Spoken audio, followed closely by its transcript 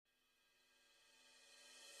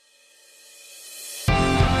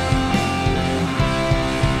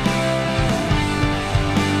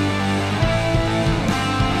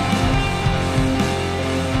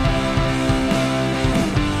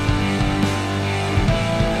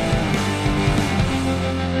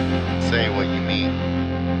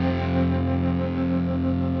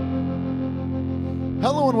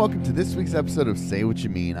welcome to this week's episode of Say What You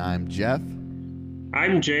Mean. I'm Jeff.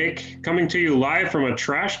 I'm Jake, coming to you live from a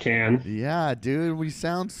trash can. Yeah, dude, we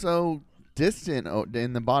sound so distant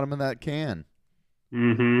in the bottom of that can.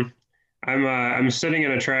 Mm-hmm. I'm sitting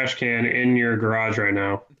in a trash can in your garage right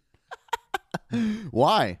now.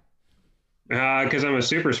 Why? Because I'm a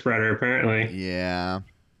super spreader, apparently. Yeah.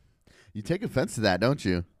 You take offense to that, don't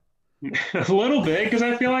you? A little bit, because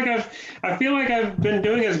I feel like I've been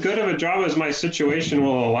doing as good of a job as my situation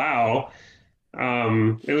will allow.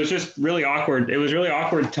 It was just really awkward. It was really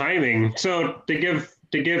awkward timing. So to give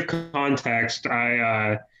context,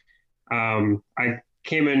 I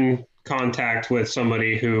came in contact with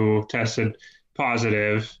somebody who tested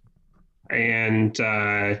positive, and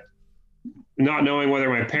not knowing whether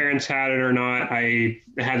my parents had it or not, I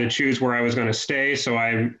had to choose where I was going to stay. So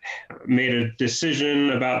I made a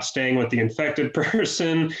decision about staying with the infected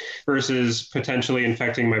person versus potentially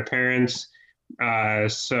infecting my parents.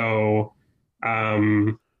 So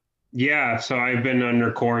I've been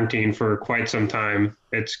under quarantine for quite some time.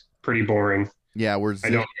 It's pretty boring. Yeah, I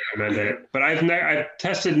don't recommend it. But I've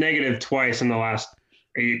tested negative twice in the last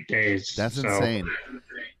 8 days. That's insane.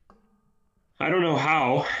 I don't know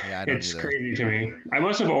how. Yeah, I don't it's either. crazy to me. I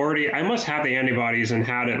must have the antibodies and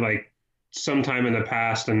had it like sometime in the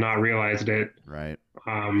past and not realized it. Right.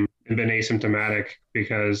 And been asymptomatic,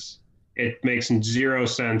 because it makes zero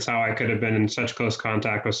sense how I could have been in such close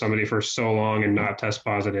contact with somebody for so long and not test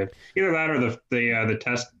positive. Either that or the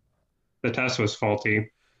test was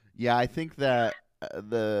faulty. Yeah, I think that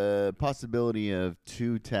the possibility of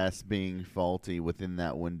two tests being faulty within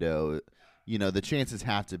that window, the chances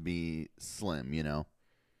have to be slim,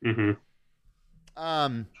 Mm-hmm.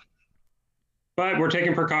 Um, But we're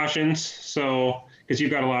taking precautions, so because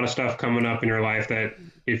you've got a lot of stuff coming up in your life that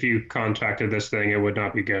if you contracted this thing, it would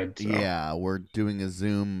not be good. So. Yeah, we're doing a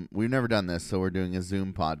Zoom. We've never done this, so we're doing a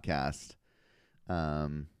Zoom podcast. I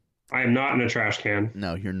am not in a trash can.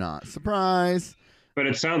 No, you're not. Surprise. But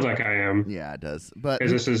it sounds like I am. Yeah, it does. But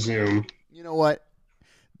because this is Zoom. You know what?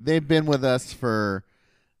 They've been with us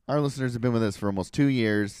our listeners have been with us for almost 2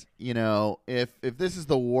 years. If this is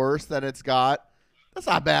the worst that it's got, that's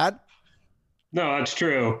not bad. No, that's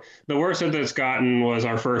true. The worst that it's gotten was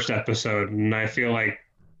our first episode, and I feel like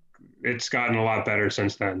it's gotten a lot better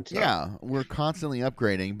since then. So. Yeah, we're constantly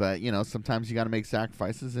upgrading, but sometimes you got to make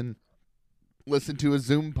sacrifices and listen to a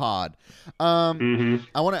Zoom pod. I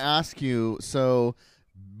want to ask you, so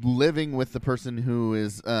living with the person who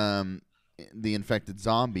is the infected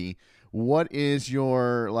zombie, what is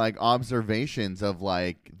your observations of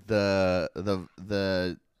the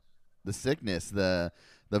sickness, the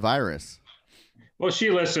virus? Well,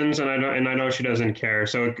 she listens, and I know she doesn't care.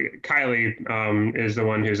 So Kylie is the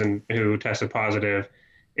one who tested positive.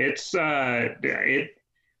 It's not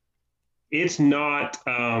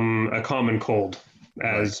a common cold,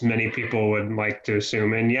 as many people would like to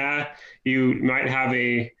assume. And yeah, you might have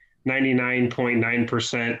a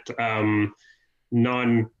 99.9%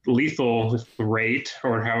 non-lethal rate,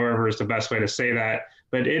 or however is the best way to say that.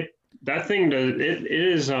 But it's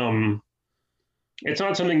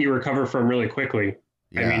not something you recover from really quickly.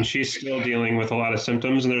 Yeah. I mean, she's still dealing with a lot of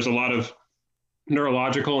symptoms, and there's a lot of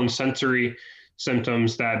neurological and sensory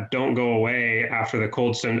symptoms that don't go away after the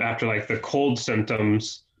cold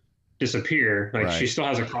symptoms disappear. She still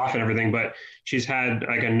has a cough and everything, but she's had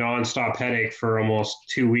like a nonstop headache for almost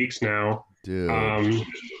 2 weeks now. Dude.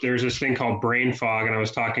 There's this thing called brain fog, and I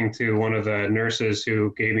was talking to one of the nurses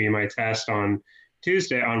who gave me my test on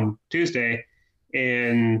Tuesday,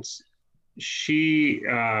 and she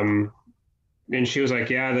was like,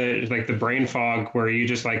 yeah, the brain fog where you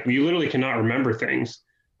just you literally cannot remember things.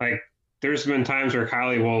 There's been times where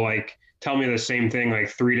Kylie will tell me the same thing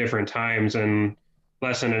 3 different times in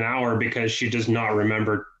less than an hour because she does not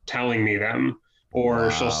remember telling me them,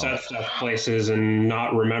 or she'll set stuff places and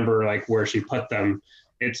not remember where she put them.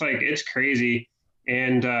 It's crazy.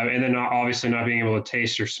 And then obviously not being able to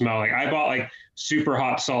taste or smell. I bought super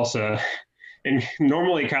hot salsa, and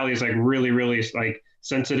normally Kylie is really, really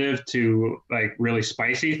sensitive to really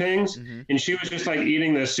spicy things. Mm-hmm. And she was just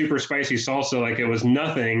eating this super spicy salsa like it was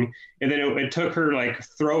nothing. And then it took her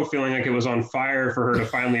throat feeling like it was on fire for her to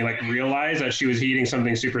finally realize that she was eating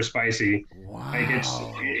something super spicy. Wow. Dude,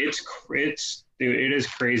 it is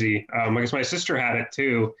crazy. Because my sister had it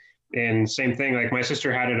too. And same thing, my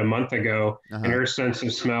sister had it a month ago, and her sense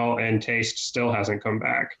of smell and taste still hasn't come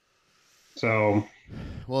back. So,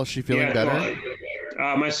 well, is she feeling better?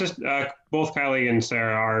 My sister, both Kylie and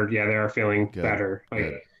Sarah they are feeling better.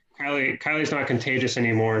 Good. Kylie's not contagious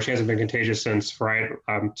anymore. She hasn't been contagious since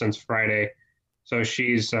Friday. So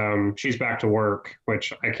she's back to work,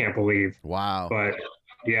 which I can't believe. Wow. But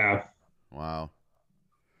Yeah. Wow.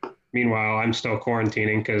 Meanwhile, I'm still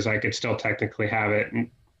quarantining because I could still technically have it. And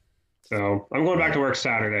so I'm going back Right. to work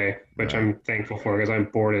Saturday, which Right. I'm thankful for because I'm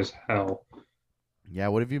bored as hell. Yeah.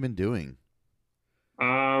 What have you been doing?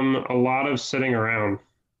 A lot of sitting around.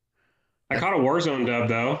 I That's, caught a Warzone dub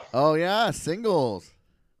though. oh yeah, singles.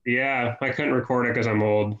 Yeah, I couldn't record it because I'm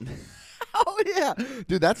old. Oh yeah,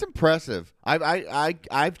 dude, that's impressive.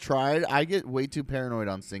 I've tried. I get way too paranoid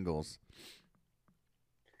on singles.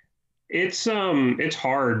 It's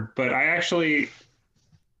hard, but I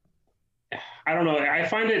don't know. I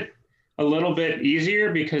find it a little bit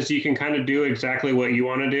easier because you can kind of do exactly what you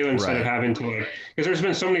want to do instead of Right. having to like. Because there's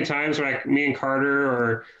been so many times where like me and Carter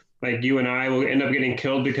or like you and I will end up getting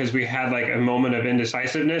killed because we had like a moment of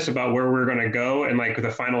indecisiveness about where we're going to go and like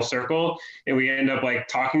the final circle, and we end up like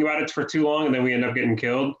talking about it for too long, and then we end up getting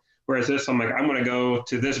killed. Whereas this, I'm like, I'm going to go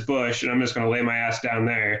to this bush and I'm just going to lay my ass down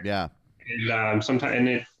there. Yeah. And sometimes, and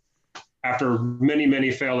it after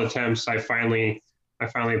many failed attempts, I finally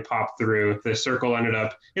popped through. The circle ended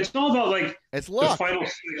up. It's all about like It's the luck. final,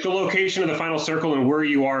 the location of the final circle and where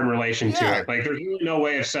you are in relation to Yeah, it. Like there's really no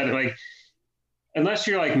way of setting like unless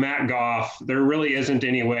you're like Matt Goff, there really isn't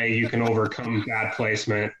any way you can overcome bad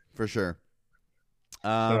placement. for sure.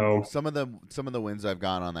 So Some of the wins I've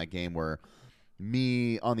gotten on that game were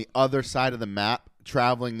me on the other side of the map,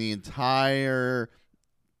 traveling the entire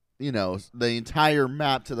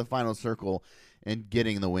map to the final circle and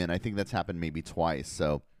getting the win. I think that's happened maybe twice.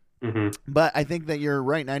 So, mhm. but I think that you're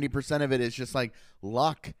right. 90% of it is just like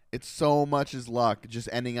luck. It's so much is luck, just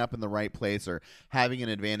ending up in the right place or having an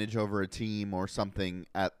advantage over a team or something.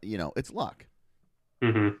 It's luck.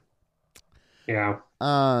 Mhm. Yeah.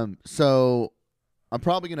 So I'm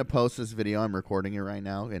probably gonna post this video. I'm recording it right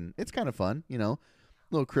now, and it's kind of fun.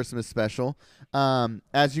 Little Christmas special.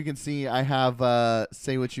 As you can see, I have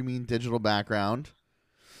say what you mean digital background.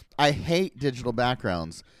 I hate digital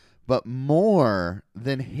backgrounds, but more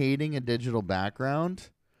than hating a digital background,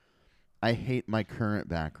 I hate my current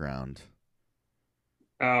background.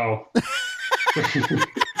 Oh.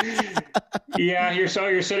 Yeah, you're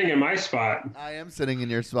sitting in my spot. I am sitting in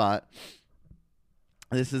your spot.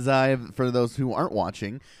 This is I have for those who aren't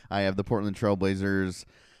watching. I have the Portland Trailblazers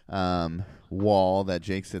wall that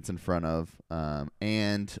Jake sits in front of,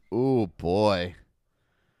 and oh boy,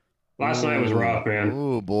 Last night was rough, man.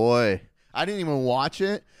 oh boy, I didn't even watch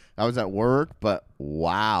it. I was at work, but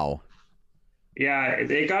wow. Yeah,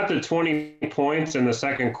 they got to 20 points in the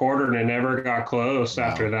second quarter and it never got close Wow.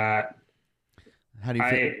 after that. How do you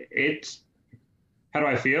feel? It's how do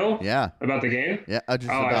I feel Yeah, about the game? yeah. Just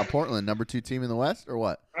Oh, about Portland, number 2 team in the West, or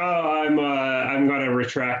what? I'm gonna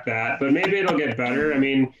retract that, but maybe it'll get better. I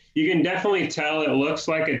mean, you can definitely tell it looks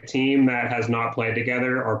like a team that has not played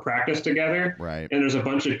together or practiced together, Right, and there's a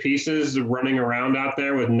bunch of pieces running around out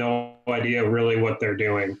there with no idea really what they're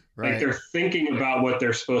doing. Like right, they're thinking about what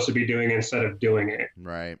they're supposed to be doing instead of doing it.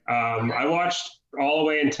 right. I watched all the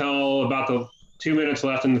way until about the 2 minutes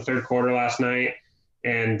left in the third quarter last night,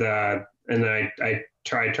 and then I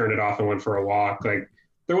tried turned it off and went for a walk. Like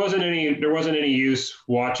there wasn't any use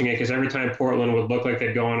watching it because every time Portland would look like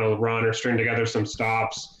they'd go on a run or string together some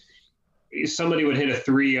stops, somebody would hit a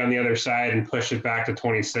three on the other side and push it back to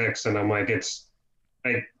 26, and I'm like, it's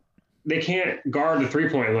like they can't guard the 3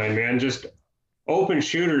 point line, man. Just open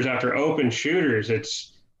shooters after open shooters.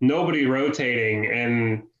 It's nobody rotating,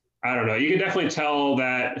 and I don't know. You can definitely tell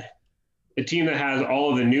that a team that has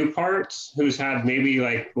all of the new parts, who's had maybe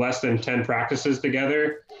like less than 10 practices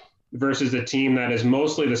together, versus the team that is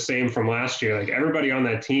mostly the same from last year. Like everybody on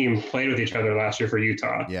that team played with each other last year for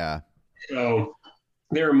Utah. Yeah, So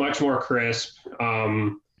they're much more crisp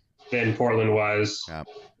than Portland was. yeah,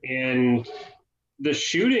 And the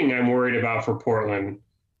shooting I'm worried about for Portland.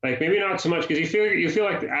 Like maybe not so much because you feel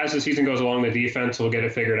like as the season goes along, the defense will get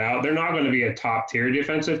it figured out. They're not going to be a top tier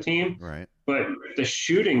defensive team, right. but the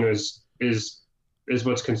shooting is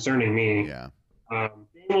what's concerning me. Yeah,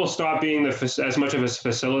 Dame will stop being as much of a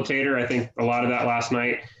facilitator. I think a lot of that last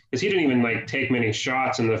night because he didn't even like take many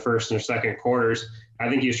shots in the first and second quarters. I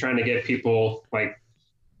think he was trying to get people like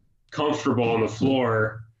comfortable on the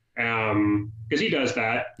floor because he does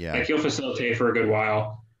that. yeah. Like he'll facilitate for a good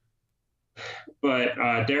while. But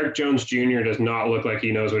Derek Jones Jr. does not look like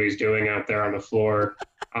he knows what he's doing out there on the floor.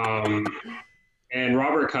 Um, and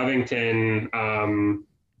Robert Covington, I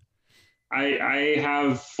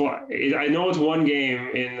know it's one game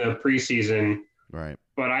in the preseason, Right.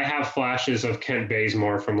 but I have flashes of Kent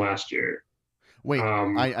Bazemore from last year. Wait,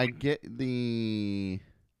 Um, I get the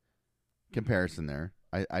comparison there.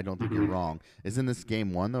 I don't think you're mhm. wrong. Isn't this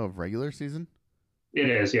game one though of regular season? It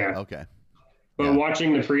is, yeah. Okay. But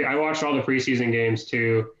Yeah. I watched all the preseason games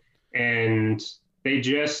too, and they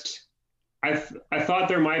just I thought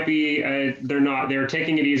there might be they were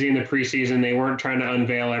taking it easy in the preseason. They weren't trying to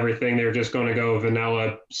unveil everything. They were just going to go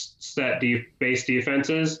vanilla base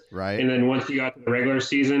defenses. Right. And then once you got to the regular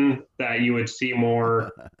season, that you would see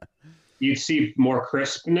more you'd see more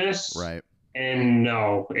crispness. Right. And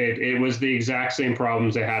no, it was the exact same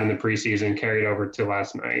problems they had in the preseason carried over to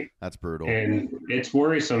last night. That's brutal. And it's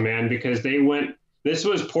worrisome, man, because this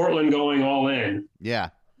was Portland going all in. Yeah.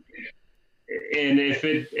 And if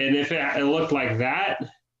it looked like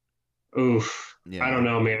that, oof. Yeah. I don't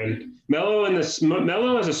know, man. Melo as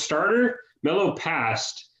a starter, Melo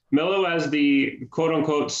passed. Melo as the quote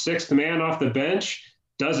unquote sixth man off the bench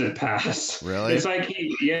doesn't pass. Really? It's like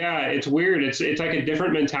it's weird. It's like a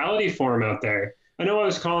different mentality for him out there. I know I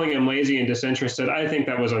was calling him lazy and disinterested. I think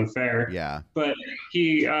that was unfair. Yeah. But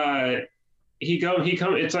it's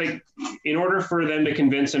like in order for them to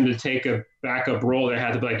convince him to take a backup role, they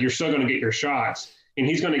had to be like, you're still going to get your shots. And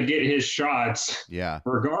he's going to get his shots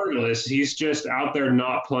regardless. He's just out there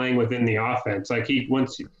not playing within the offense. Like Dame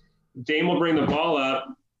will bring the ball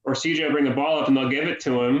up or CJ will bring the ball up and they'll give it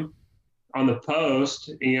to him on the post,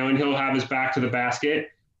 and he'll have his back to the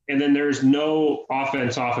basket. And then there's no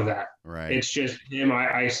offense off of that. Right. It's just him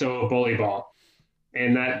ISO bully ball.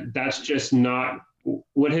 And that's just not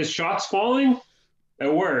when his shot's falling,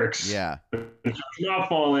 it works. Yeah. If it's not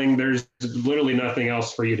falling, there's literally nothing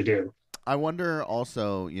else for you to do. I wonder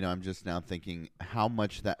also, I'm just now thinking how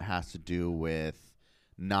much that has to do with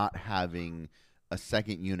not having a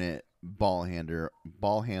second unit ball handler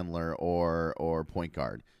or point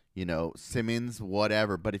guard. Simmons,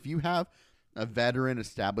 whatever. But if you have a veteran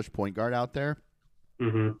established point guard out there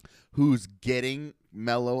who's getting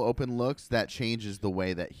Melo open looks, that changes the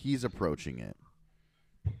way that he's approaching it.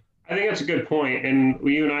 I think that's a good point. And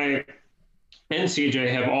you and I and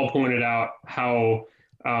CJ have all pointed out how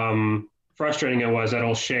frustrating it was that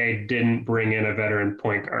O'Shea didn't bring in a veteran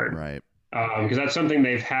point guard. Right. Because that's something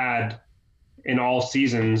they've had in all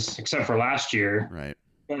seasons except for last year. Right.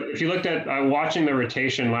 But if you looked at watching the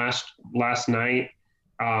rotation last night,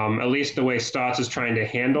 at least the way Stotts is trying to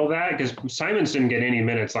handle that, because Simons didn't get any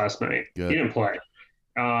minutes last night. Good. He didn't play.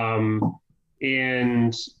 And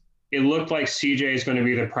it looked like CJ is going to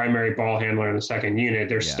be the primary ball handler in the second unit.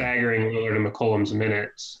 They're staggering Lillard and McCollum's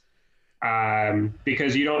minutes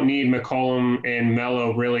because you don't need McCollum and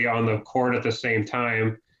Melo really on the court at the same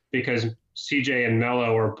time because CJ and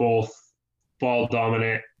Melo are both ball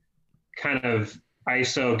dominant, kind of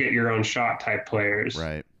ISO, get your own shot type players.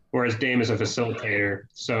 Right. Whereas Dame is a facilitator.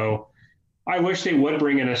 So I wish they would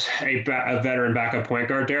bring in a veteran backup point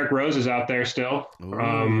guard. Derrick Rose is out there still.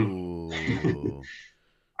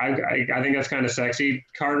 I think that's kind of sexy.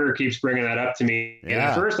 Carter keeps bringing that up to me. Yeah. And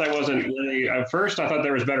at first, I thought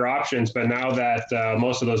there was better options, but now that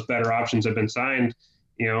most of those better options have been signed,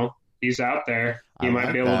 he's out there. He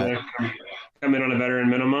might be able to come in on a veteran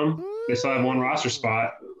minimum. They still have one roster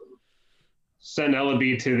spot. Send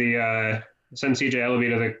CJ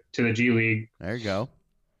Ellaby to the G League. There you go.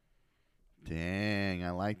 Dang,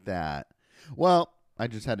 I like that. Well, I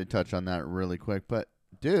just had to touch on that really quick, but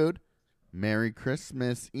dude, Merry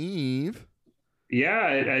Christmas Eve. Yeah,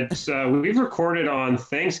 it's we've recorded on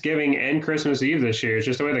Thanksgiving and Christmas Eve this year. It's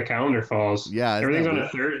just the way the calendar falls. Yeah, everything's on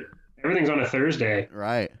a Thursday.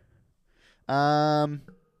 Right. How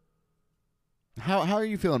are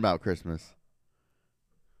you feeling about Christmas?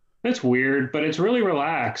 It's weird, but it's really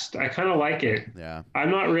relaxed. I kind of like it. Yeah.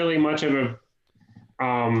 I'm not really much of a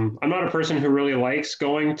I'm not a person who really likes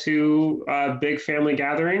going to big family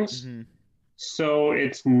gatherings. Mm-hmm. So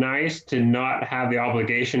it's nice to not have the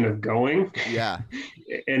obligation of going. Yeah.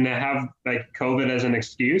 And to have like COVID as an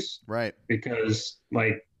excuse. Right. Because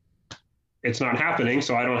it's not happening.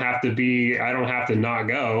 So I don't have to not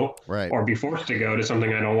go. Right. Or be forced to go to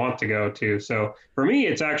something I don't want to go to. So for me,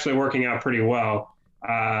 it's actually working out pretty well.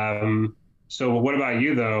 So what about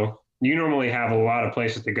you though? You normally have a lot of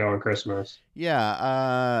places to go on Christmas.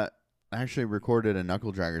 Yeah. I actually recorded a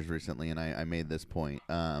Knuckle Draggers recently and I made this point.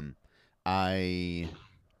 I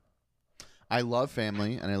love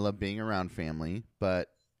family and I love being around family, but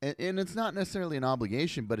and it's not necessarily an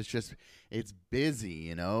obligation, but it's busy,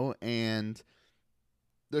 and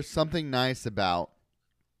there's something nice about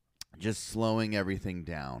just slowing everything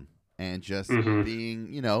down and just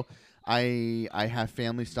being, I have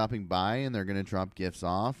family stopping by and they're going to drop gifts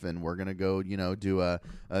off and we're going to go, do a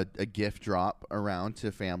gift drop around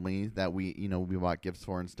to family that we bought gifts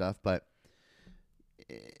for and stuff. But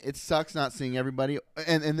it sucks not seeing everybody.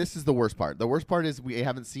 And this is the worst part. The worst part is we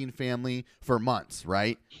haven't seen family for months,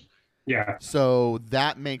 right? Yeah. So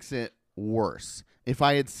that makes it worse. If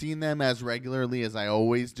I had seen them as regularly as I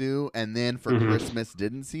always do, and then for Christmas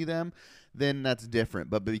didn't see them, then that's different.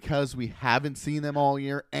 But because we haven't seen them all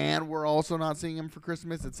year, and we're also not seeing them for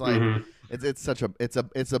Christmas, it's like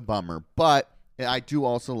it's a bummer. But I do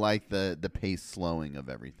also like the pace slowing of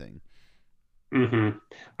everything.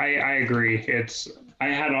 I agree. I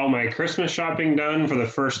had all my Christmas shopping done for the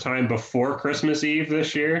first time before Christmas Eve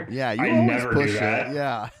this year. Yeah, you I always never push do that. it.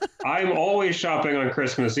 Yeah. I'm always shopping on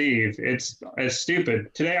Christmas Eve. It's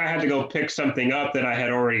stupid. Today I had to go pick something up that I had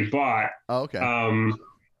already bought. Oh, okay.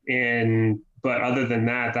 But other than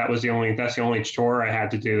that, that's the only chore I had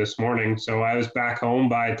to do this morning. So I was back home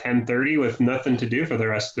by 10:30 with nothing to do for the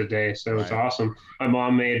rest of the day. So it's awesome. My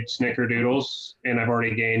mom made snickerdoodles, and I've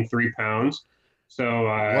already gained 3 pounds. So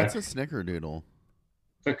what's a snickerdoodle?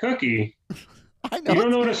 The cookie. I know. You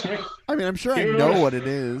don't know what a snicker? I mean, I'm sure I know what it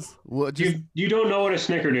is. Well, you don't know what a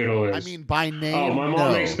snickerdoodle is. I mean, by name. Oh, my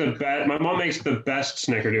mom no. makes the best. My mom makes the best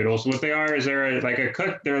snickerdoodles. What they are is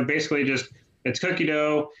they're basically just it's cookie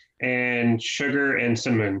dough and sugar and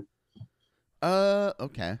cinnamon.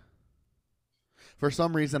 Okay. For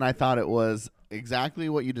some reason, I thought it was exactly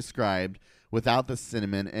what you described without the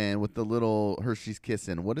cinnamon and with the little Hershey's Kiss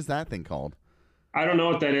in. What is that thing called? I don't know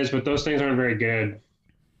what that is, but those things aren't very good.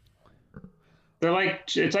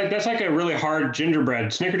 That's like a really hard gingerbread.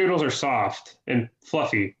 Snickerdoodles are soft and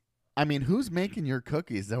fluffy. I mean, who's making your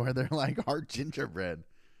cookies though? Where they're like hard gingerbread?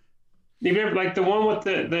 You remember like the one with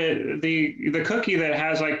the cookie that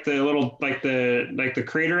has like the little the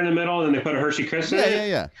crater in the middle, and then they put a Hershey Kiss in it?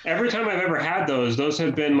 Yeah. Every time I've ever had those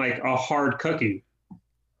have been like a hard cookie.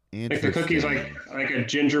 Like the cookie's like a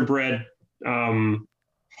gingerbread,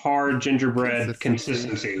 hard gingerbread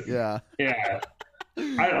consistency. Yeah.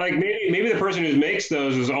 I like maybe the person who makes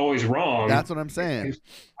those is always wrong. That's what I'm saying.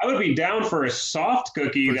 I would be down for a soft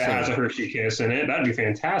cookie that has a Hershey Kiss in it. That'd be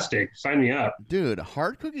fantastic. Sign me up. Dude,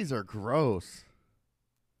 hard cookies are gross.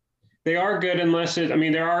 They are good unless they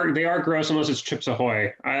are gross unless it's Chips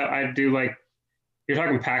Ahoy. I do like, you're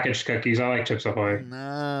talking packaged cookies. I like Chips Ahoy.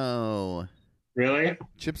 No. Really?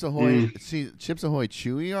 Chips Ahoy. See, Chips Ahoy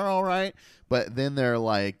Chewy are all right, but then they're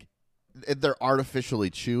artificially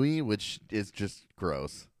chewy, which is just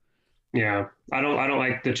gross. Yeah, I don't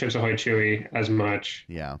like the Chips Ahoy Chewy as much.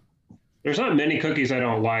 Yeah, there's not many cookies I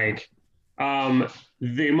don't like.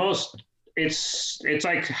 It's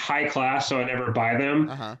like high class, so I never buy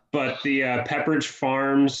them. But the Pepperidge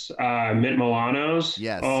Farms Mint Milanos.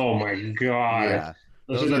 Yes. Oh my god. Yeah.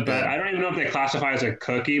 Those are the best. I don't even know if they classify as a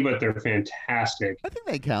cookie, but they're fantastic. I think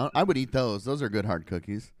they count. I would eat those. Those are good hard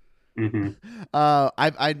cookies. I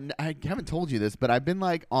haven't told you this, but I've been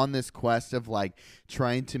like on this quest of like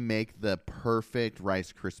trying to make the perfect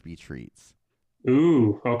Rice Krispie treats.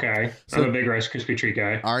 Ooh, okay. I'm a big Rice Krispie treat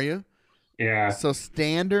guy. Are you? Yeah. So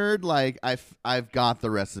standard, like I've got the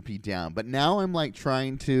recipe down, but now I'm like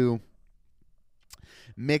trying to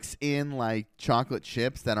mix in like chocolate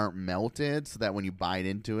chips that aren't melted, so that when you bite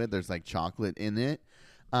into it, there's like chocolate in it.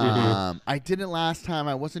 I did it last time.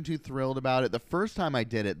 I wasn't too thrilled about it. The first time I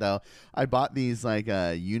did it, though, I bought these like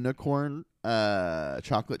unicorn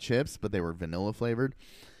chocolate chips, but they were vanilla flavored.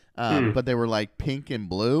 But they were like pink and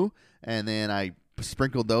blue, and then I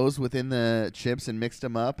sprinkled those within the chips and mixed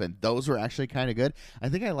them up, and those were actually kind of good. I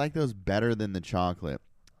think I like those better than the chocolate.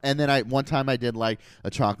 And then one time I did like a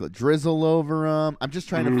chocolate drizzle over them. I'm just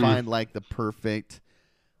trying to find like the perfect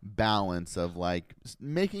balance of like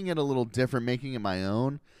making it a little different, making it my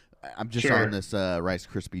own. I'm just on this Rice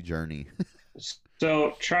Krispie journey.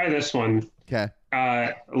 So try this one. Okay.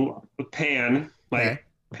 Pan.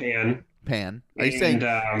 Pan. Are you saying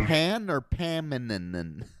pan or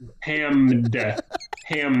paminin? Hammed.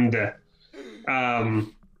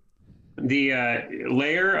 The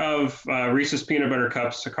layer of Reese's peanut butter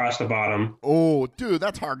cups across the bottom. Oh, dude,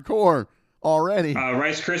 that's hardcore already.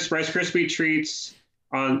 Rice Krispie treats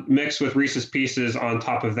mixed with Reese's Pieces on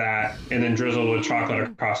top of that, and then drizzled with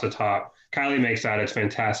chocolate across the top. Kylie makes that. It's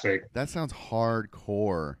fantastic. That sounds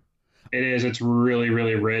hardcore. It is. It's really,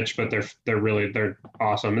 really rich, but they're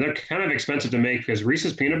awesome. And they're kind of expensive to make because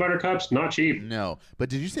Reese's peanut butter cups, not cheap. No. But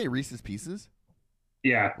did you say Reese's Pieces?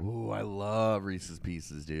 Yeah. Ooh, I love Reese's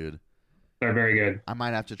Pieces, dude. They're very good. I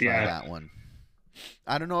might have to try that one.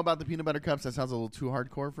 I don't know about the peanut butter cups. That sounds a little too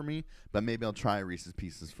hardcore for me, but maybe I'll try Reese's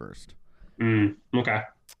Pieces first. Okay.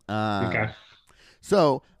 Okay.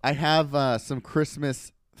 So I have some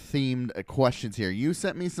Christmas themed questions here. You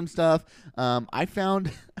sent me some stuff. I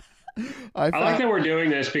found. I like that we're doing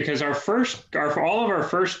this because our first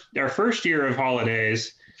year of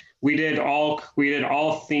holidays, we did all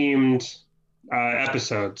themed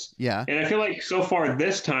episodes. Yeah. And I feel like so far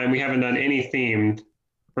this time we haven't done any themed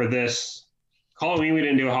for this Halloween. We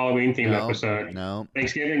didn't do a Halloween themed No, episode. no.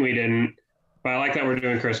 Thanksgiving we didn't. But I like that we're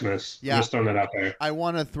doing Christmas. Yeah. Just throwing that out there. I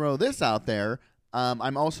want to throw this out there.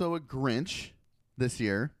 I'm also a Grinch this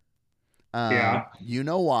year. Yeah. You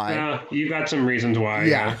know why? Yeah, you got some reasons why.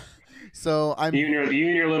 Yeah. So I'm you and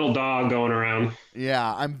your little dog going around.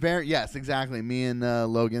 Yeah, I'm very yes, exactly. Me and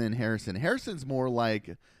Logan and Harrison. Harrison's more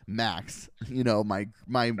like Max, you know, my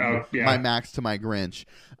Max to my Grinch.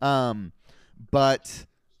 But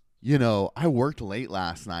you know, I worked late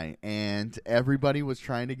last night and everybody was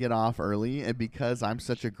trying to get off early, and because I'm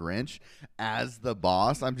such a Grinch as the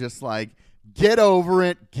boss, I'm just like, get over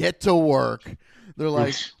it, get to work. They're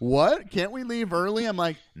like, what? Can't we leave early? I'm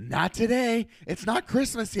like, not today. It's not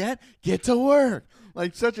Christmas yet. Get to work.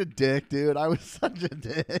 Like, such a dick, dude. I was such a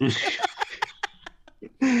dick.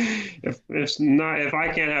 If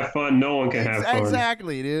I can't have fun, no one can have fun.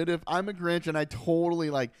 Exactly, dude. If I'm a Grinch and I totally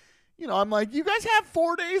like, you know, I'm like, you guys have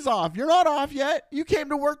 4 days off. You're not off yet. You came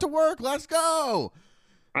to work. Let's go.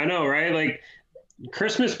 I know, right? Like,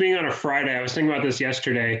 Christmas being on a Friday, I was thinking about this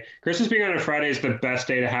yesterday. Christmas being on a Friday is the best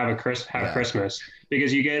day to have Christmas,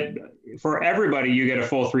 because you get, for everybody, you get a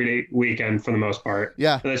full 3-day weekend for the most part.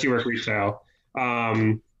 Yeah. Unless you work retail.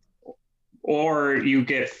 Or you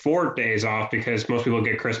get 4 days off, because most people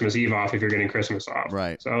get Christmas Eve off if you're getting Christmas off.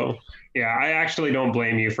 Right. So, yeah, I actually don't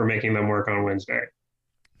blame you for making them work on Wednesday.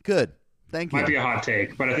 Good. Thank you. Might be a hot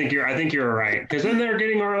take, but I think you're right, because then they're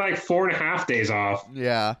getting like 4.5 days off.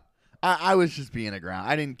 Yeah. I was just being a ground.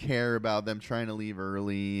 I didn't care about them trying to leave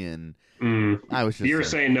early, and I was just. You were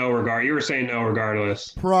saying no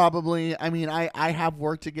regardless. Probably. I mean, I have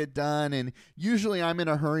work to get done, and usually I'm in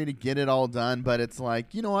a hurry to get it all done. But it's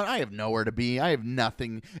like, you know what? I have nowhere to be. I have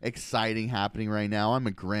nothing exciting happening right now. I'm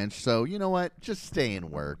a Grinch, so you know what? Just stay and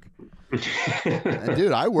work. And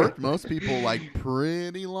dude, I worked most people like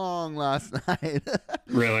pretty long last night.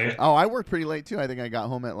 Really? Oh, I worked pretty late too. I think I got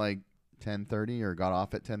home at like 10:30 or got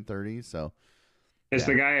off at 10:30. So is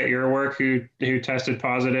the guy at your work who tested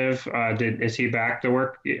positive, is he back to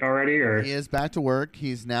work already, or? He is back to work.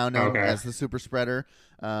 He's now known as the super spreader.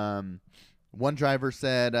 One driver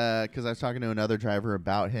said, because I was talking to another driver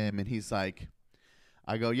about him, and he's like,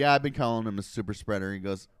 I go, yeah, I've been calling him a super spreader. He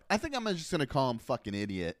goes, I think I'm just going to call him fucking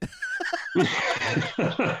idiot. I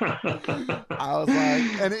was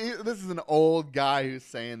like, and this is an old guy who's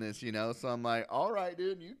saying this, you know, so I'm like, all right,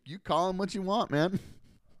 dude, you call him what you want, man.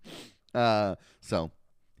 So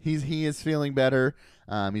he is feeling better.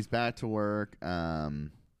 He's back to work.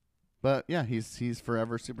 But yeah, he's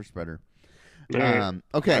forever super spreader. Right.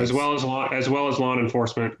 Okay. As well as law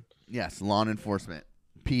enforcement. Yes, law enforcement,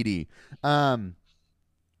 PD.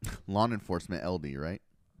 Law enforcement, LD, right?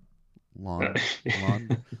 Lawn,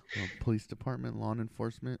 police department, law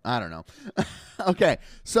enforcement. I don't know. Okay,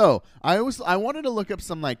 so I wanted to look up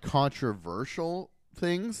some like controversial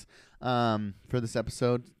things for this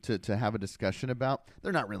episode to have a discussion about.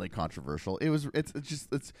 They're not really controversial. It's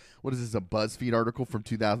what is this, a BuzzFeed article from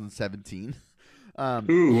 2017?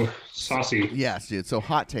 Ooh, saucy. Yes, dude. So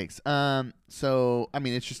hot takes. So I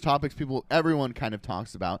mean, it's just topics everyone kind of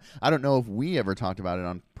talks about. I don't know if we ever talked about it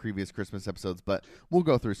on previous Christmas episodes, but we'll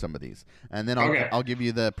go through some of these, and then I'll give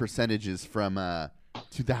you the percentages from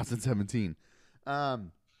 2017.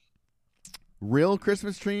 Real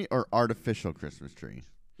Christmas tree or artificial Christmas tree?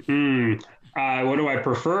 What do I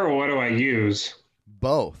prefer, or what do I use?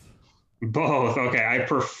 Both. Okay, I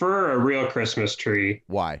prefer a real Christmas tree.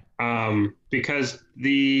 Why? Because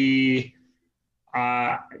the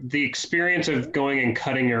experience of going and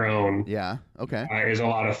cutting your own, is a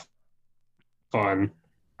lot of fun.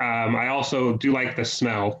 I also do like the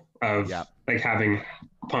smell of like having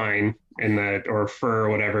pine in or fir or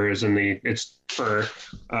whatever is in it's fir.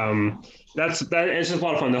 It's just a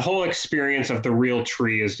lot of fun. The whole experience of the real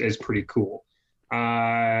tree is pretty cool.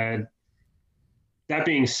 That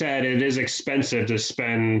being said, it is expensive to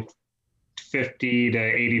spend $50 to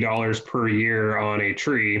 $80 per year on a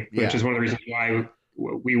tree, which is one of the reasons why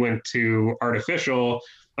we went to artificial,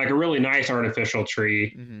 like a really nice artificial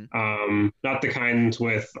tree, not the kinds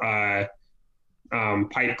with pipe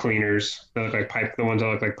cleaners that look like the ones that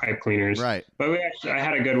look like pipe cleaners. Right. But I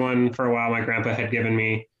had a good one for a while. My grandpa had given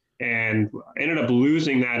me, and ended up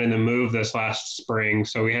losing that in the move this last spring.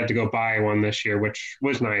 So we had to go buy one this year, which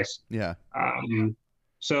was nice. Yeah.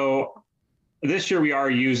 So this year we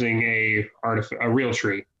are using a real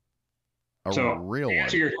tree. A real one. To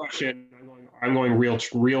answer your question, I'm going real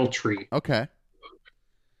tree. Okay.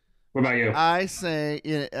 What about you? I say,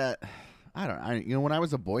 I don't know. You know, when I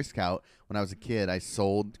was a Boy Scout, when I was a kid, I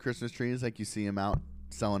sold Christmas trees like you see them out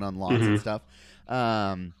selling on lots and stuff.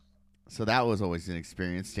 So that was always an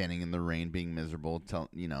experience, standing in the rain, being miserable.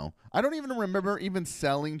 I don't even remember even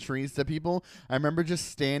selling trees to people. I remember just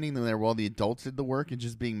standing there while the adults did the work and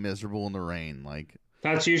just being miserable in the rain. Like,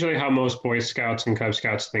 That's usually how most Boy Scouts and Cub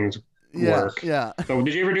Scouts things work. Yeah. So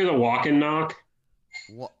did you ever do the walk and knock?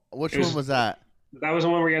 Which one was that? That was the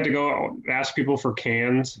one where you had to go ask people for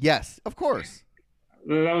cans. Yes, of course.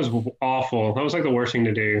 That was awful. That was like the worst thing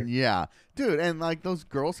to do. Yeah, dude, and like those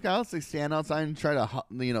Girl Scouts, they stand outside and try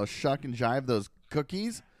to, shuck and jive those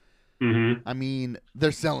cookies. Mm-hmm. I mean,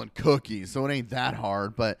 they're selling cookies, so it ain't that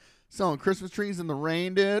hard. But selling Christmas trees in the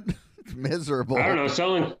rain, dude, it's miserable. I don't know.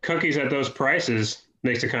 Selling cookies at those prices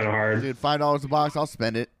makes it kind of hard. Dude, $5 a box, I'll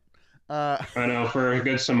spend it. I know, for a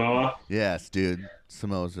good Samoa. Yes, dude,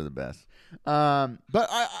 Samoas are the best. But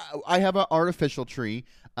I have an artificial tree.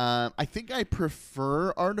 I think I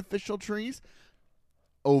prefer artificial trees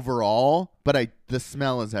overall, but the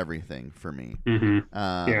smell is everything for me. Mm-hmm.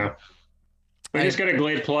 Yeah. I just got a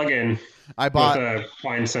Glade plug-in. I bought with a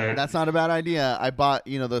pine scent. That's not a bad idea. I bought,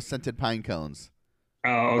 those scented pine cones.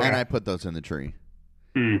 Oh, okay. And I put those in the tree.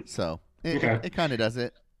 So it kind of does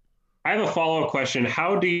it. I have a follow-up question.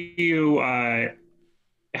 How do you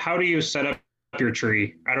set up your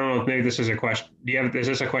tree? I don't know if maybe this is a question. Is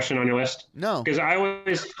this a question on your list? No. Because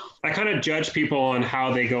I kind of judge people on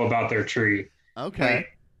how they go about their tree. Okay.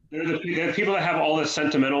 Like, they're the people that have all the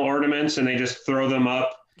sentimental ornaments and they just throw them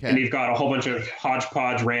up. Okay. And you've got a whole bunch of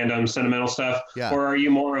hodgepodge, random sentimental stuff. Yeah. Or are you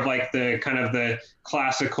more of like the kind of the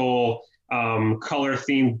classical color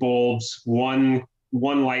themed bulbs, one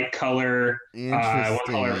light color, one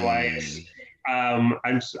color of lights?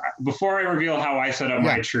 Before I reveal how I set up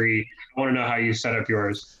my tree, I want to know how you set up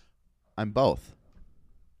yours. I'm both.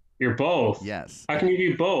 You're both? Yes. How can you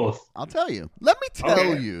do both? I'll tell you. Let me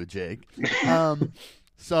tell you, Jake.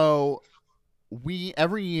 So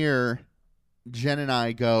every year, Jen and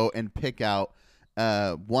I go and pick out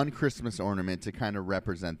one Christmas ornament to kind of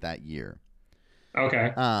represent that year.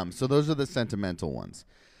 Okay. So those are the sentimental ones.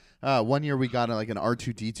 One year we got like an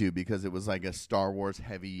R2-D2 because it was like a Star Wars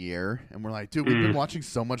heavy year, and we're like, dude, we've been watching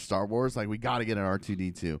so much Star Wars, like we got to get an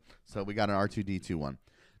R2-D2. So we got an R2-D2 one.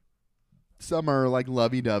 Some are like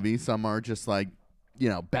lovey-dovey, some are just like,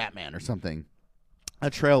 Batman or something. A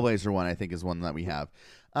Trailblazer one, I think, is one that we have.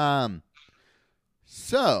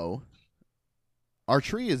 So our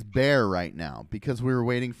tree is bare right now because we were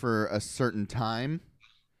waiting for a certain time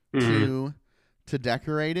to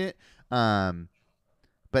decorate it.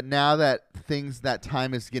 But now that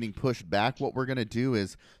time is getting pushed back, what we're going to do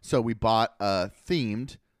is, so we bought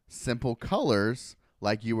themed, simple colors,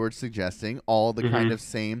 like you were suggesting, all the kind of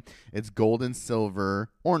same. It's gold and silver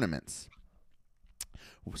ornaments.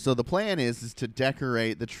 So the plan is to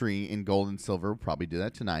decorate the tree in gold and silver. We'll probably do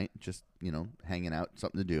that tonight, just, hanging out,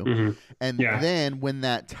 something to do. And then when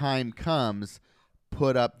that time comes,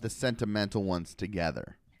 put up the sentimental ones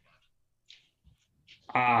together.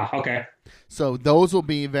 Okay. So those will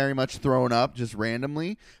be very much thrown up just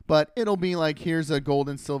randomly, but it'll be like, here's a gold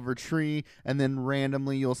and silver tree, and then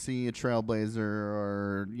randomly you'll see a Trailblazer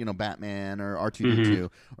or, Batman or R2-D2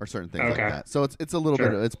 or certain things like that. So it's a little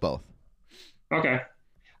bit of, it's both. Okay.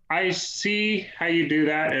 I see how you do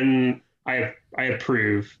that, and I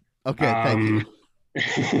approve. Okay, thank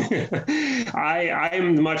you.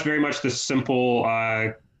 I'm very much the simple,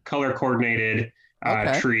 color coordinated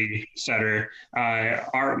tree setter.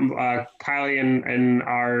 Our Kylie and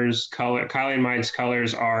ours color. Kylie and mine's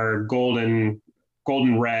colors are golden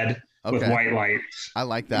red with white lights. I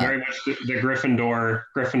like that. Very much the Gryffindor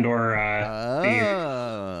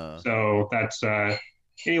theme. So that's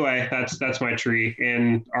anyway. That's my tree,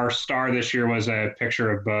 and our star this year was a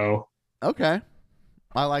picture of Bo. Okay.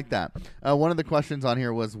 I like that. One of the questions on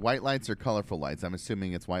here was white lights or colorful lights. I'm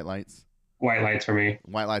assuming it's white lights. White lights for me.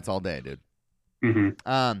 White lights all day, dude.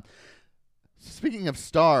 Mm-hmm. Speaking of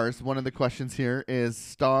stars, one of the questions here is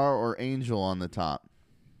star or angel on the top.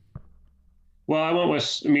 Well, I went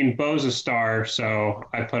with. Bo's a star, so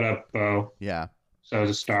I put up Bo. Yeah. So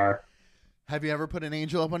it's a star. Have you ever put an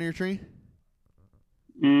angel up on your tree?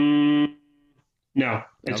 No,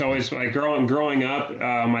 it's always like growing up.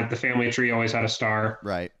 The family tree always had a star,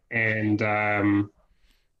 right? And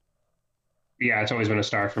it's always been a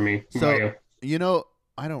star for me. So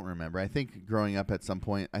I don't remember. I think growing up at some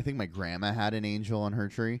point, I think my grandma had an angel on her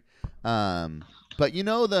tree. But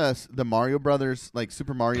the Mario Brothers, like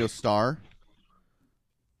Super Mario star.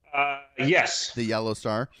 Yes, the yellow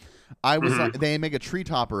star. I was like, they make a tree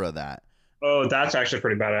topper of that. Oh, that's actually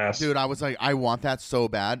pretty badass. Dude, I was like, I want that so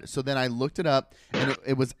bad. So then I looked it up, and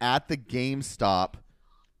it was at the GameStop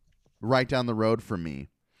right down the road from me.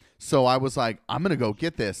 So I was like, I'm gonna go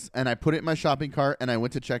get this, and I put it in my shopping cart, and I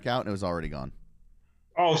went to check out, and it was already gone.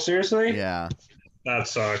 Oh, seriously? Yeah. That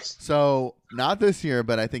sucks. So not this year,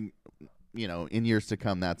 but I think in years to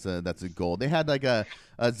come, that's a goal. They had like a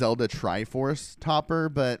Zelda Triforce topper,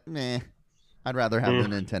 but I'd rather have the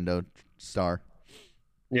Nintendo Star.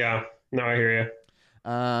 Yeah, no, I hear you.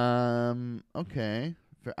 Okay.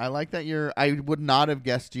 I like that I would not have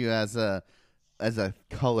guessed you as a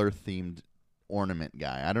color themed ornament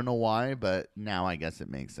guy. I don't know why, but now I guess it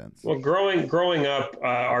makes sense. Well, growing up,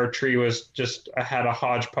 our tree was just had a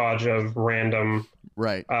hodgepodge of random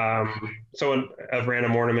right. Of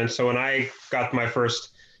random ornaments. So when I got my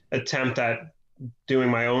first attempt at doing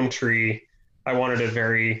my own tree, I wanted it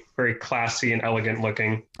very, very classy and elegant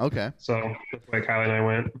looking. Okay. So that's why Kylie and I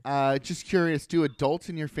went. Just curious, do adults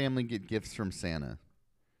in your family get gifts from Santa?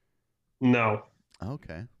 No.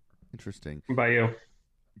 Okay. Interesting. What about you?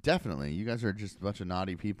 Definitely. You guys are just a bunch of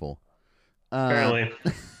naughty people. Apparently.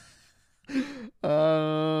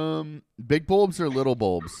 Big bulbs or little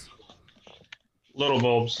bulbs? Little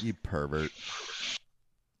bulbs. You pervert.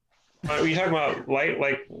 Are you talking about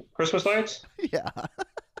like Christmas lights? Yeah.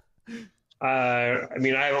 I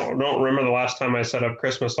mean, I don't remember the last time I set up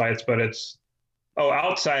Christmas lights, but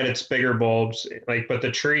outside it's bigger bulbs, but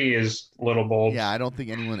the tree is little bulbs. Yeah, I don't think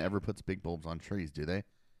anyone ever puts big bulbs on trees, do they?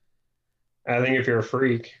 I think if you're a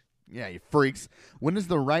freak. Yeah, you freaks. When is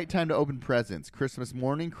the right time to open presents? Christmas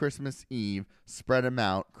morning, Christmas Eve, spread them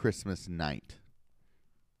out, Christmas night.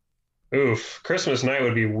 Oof, Christmas night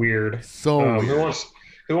would be weird. So weird.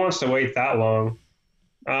 Who wants to wait that long?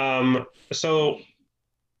 So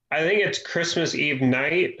I think it's Christmas Eve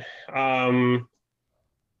night. And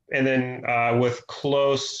then with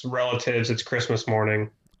close relatives, it's Christmas morning.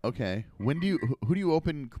 Okay. Who do you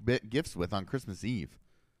open gifts with on Christmas Eve?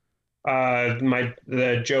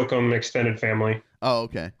 The Jokum extended family. Oh,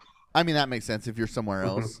 okay. I mean, that makes sense if you're somewhere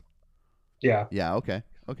else. Yeah. Yeah. Okay.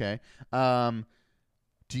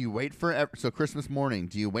 Do you wait for so Christmas morning?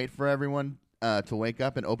 Do you wait for everyone to wake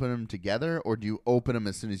up and open them together, or do you open them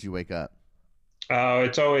as soon as you wake up?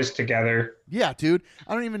 It's always together. Yeah, dude.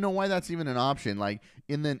 I don't even know why that's even an option. Like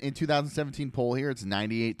in 2017 poll here, it's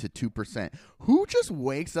 98 to 2%. Who just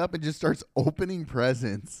wakes up and just starts opening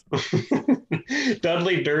presents?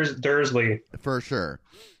 Dudley Dursley. For sure.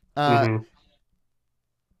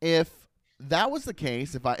 If that was the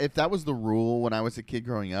case, if that was the rule when I was a kid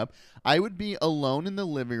growing up, I would be alone in the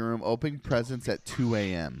living room opening presents at 2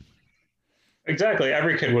 a.m. Exactly.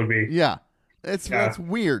 Every kid would be. Yeah. That's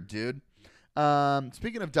weird, dude.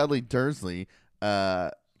 Speaking of Dudley Dursley,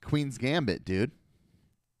 Queen's Gambit, dude.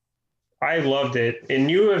 I loved it. And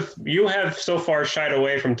you have so far shied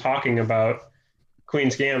away from talking about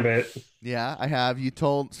Queen's Gambit. Yeah, I have. You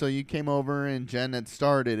came over and Jen had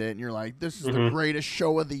started it, and you're like, "This is the greatest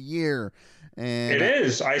show of the year." And it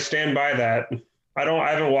is. I stand by that. I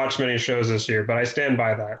haven't watched many shows this year, but I stand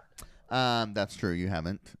by that. That's true. You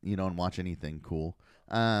haven't. You don't watch anything cool.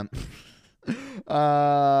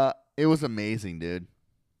 It was amazing, dude.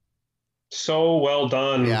 So well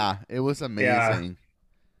done. Yeah, it was amazing.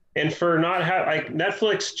 Yeah. And for not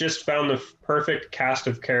Netflix just found the perfect cast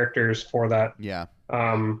of characters for that. Yeah.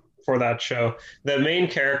 For that show, the main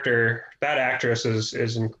character, that actress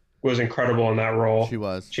was incredible in that role. She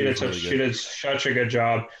was. She did such a good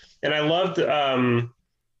job, and I loved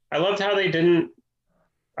how they didn't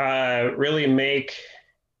really make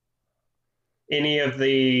any of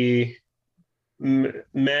the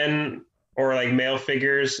men or male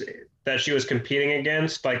figures that she was competing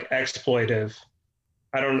against exploitive.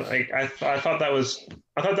 I thought that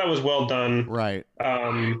was well done. Right.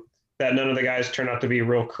 That none of the guys turned out to be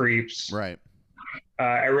real creeps. Right.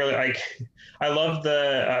 I really I love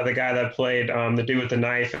the guy that played the dude with the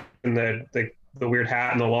knife and the weird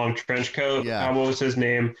hat and the long trench coat. Yeah. What was his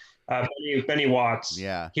name? Benny Watts.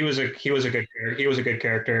 Yeah. He was a good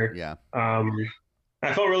character. Yeah.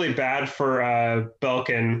 I felt really bad for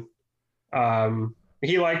Belkin.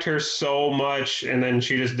 He liked her so much, and then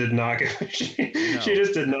she just did not she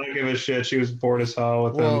just did not give a shit. She was bored as hell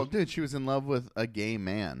with him. Well, dude, she was in love with a gay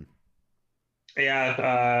man. Yeah,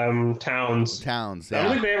 Towns. Towns. Yeah. I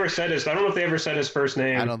don't know if they ever said his first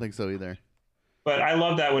name. I don't think so either. But I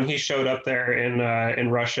love that when he showed up there in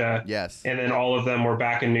Russia. Yes. And then all of them were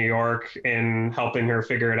back in New York and helping her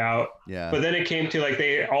figure it out. Yeah. But then it came to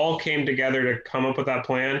they all came together to come up with that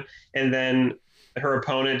plan, and then her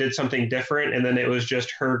opponent did something different, and then it was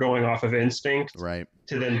just her going off of instinct. Right.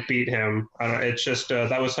 To then beat him. It's just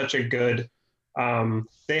that was such a good.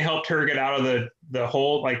 They helped her get out of the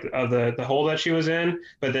hole, the hole that she was in,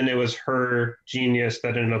 but then it was her genius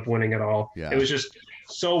that ended up winning it all. Yeah. It was just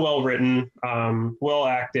so well written, well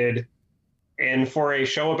acted, and for a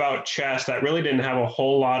show about chess that really didn't have a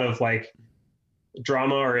whole lot of like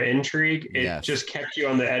drama or intrigue, it just kept you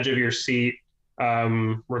on the edge of your seat,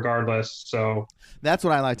 regardless. So that's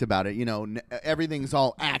what I liked about it. Everything's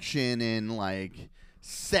all action and like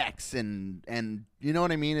sex and you know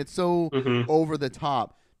what I mean? It's so over the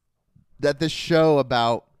top that this show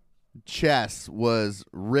about chess was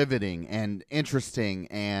riveting and interesting,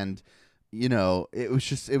 and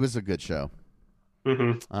it was a good show.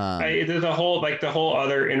 The whole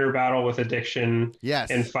other inner battle with addiction,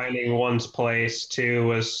 and finding one's place too,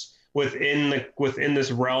 was within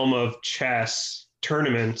this realm of chess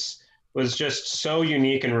tournaments, was just so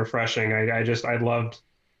unique and refreshing. I just loved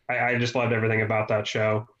everything about that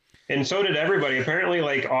show, and so did everybody. Apparently,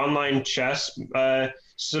 like online chess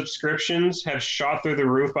subscriptions have shot through the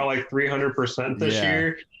roof by like 300% this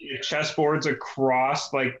year. Chess boards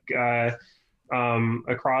across across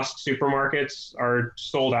supermarkets are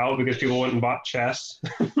sold out because people went and bought chess.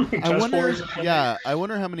 I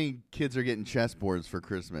wonder how many kids are getting chess boards for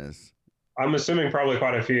Christmas. I'm assuming probably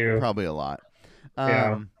quite a few. Probably a lot.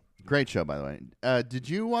 Great show, by the way. Did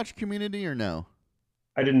you watch Community or no?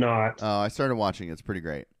 I did not. Oh, I started watching. It's pretty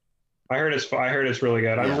great. I heard it's really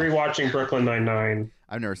good. I'm rewatching Brooklyn Nine-Nine.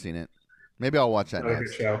 I've never seen it. Maybe I'll watch that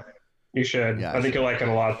next. Good show. You should. Yeah, I think you'll like it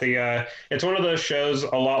a lot. It's one of those shows,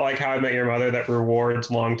 a lot like How I Met Your Mother, that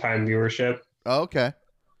rewards longtime viewership. Oh, okay.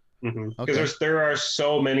 Because there are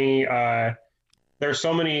so many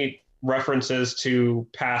references to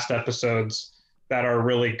past episodes that are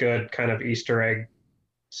really good, kind of Easter egg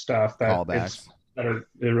stuff that are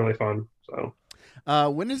really fun. So,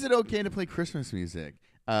 when is it okay to play Christmas music?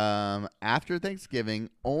 After Thanksgiving,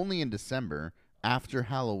 only in December, after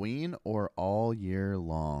Halloween, or all year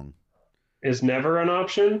long? Is never an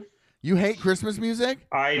option. You hate Christmas music?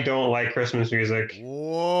 I don't like Christmas music.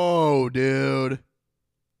 Whoa, dude.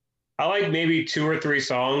 I like maybe 2 or 3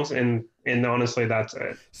 songs, and honestly, that's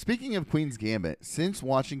it. Speaking of Queen's Gambit, since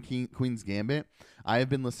watching Queen's Gambit, I have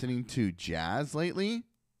been listening to jazz lately.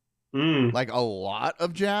 Like a lot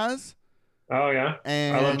of jazz. Oh, yeah.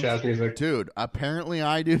 And I love jazz music. Dude, apparently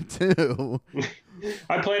I do too.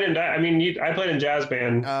 I played in jazz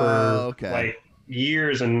band for like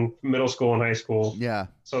years in middle school and high school. Yeah.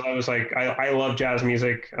 So that was like, I love jazz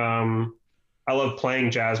music. I love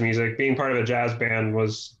playing jazz music. Being part of a jazz band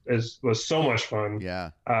was so much fun. Yeah.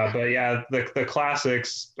 But yeah, the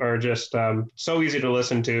classics are just so easy to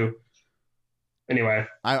listen to. Anyway,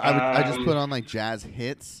 I just put on like jazz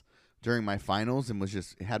hits during my finals and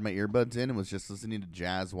had my earbuds in and was just listening to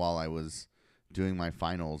jazz while I was doing my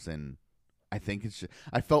finals, and I think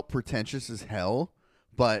I felt pretentious as hell,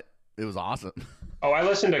 but it was awesome. Oh, I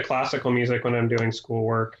listen to classical music when I'm doing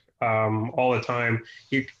schoolwork all the time.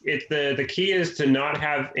 The key is to not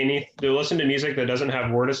have to listen to music that doesn't have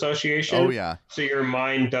word association. Oh yeah. So your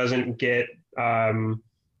mind doesn't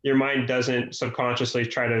subconsciously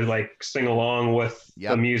try to like sing along with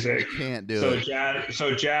the music. You can't do it.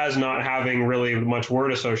 So jazz not having really much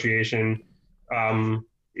word association,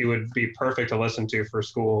 it would be perfect to listen to for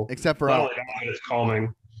school. Except for not only that, but it's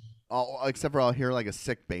calming. Except for I'll hear like a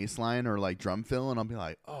sick bass line or like drum fill, and I'll be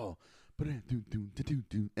like, oh, and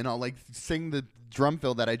I'll like sing the drum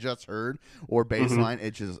fill that I just heard or bass line.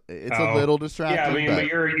 It's a little distracting. Yeah, I mean, but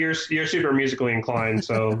you're super musically inclined,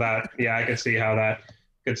 so that I can see how that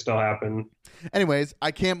could still happen. Anyways,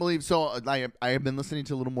 I can't believe I have been listening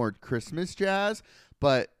to a little more Christmas jazz,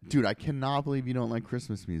 but dude, I cannot believe you don't like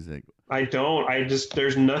Christmas music. I don't.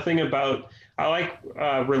 There's nothing about. I like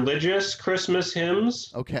religious Christmas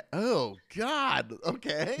hymns. Okay. Oh God.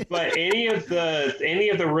 Okay. But any of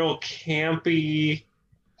the real campy,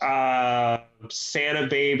 Santa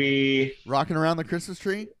Baby, rocking around the Christmas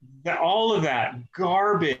tree. All of that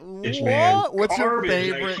garbage, what? Man. What's garbage.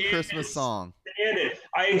 Your favorite Christmas song? Stand it.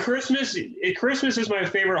 Christmas is my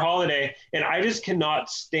favorite holiday, and I just cannot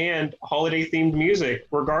stand holiday themed music,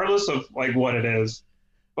 regardless of like what it is.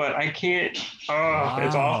 But I can't. Wow.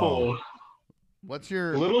 It's awful. What's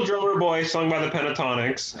your Little Drummer Boy sung by the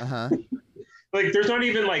Pentatonics? Like, there's not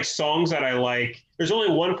even like songs that I like. There's only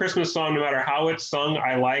one Christmas song, no matter how it's sung,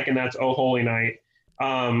 I like, and that's "Oh Holy Night."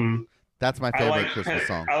 That's my favorite Christmas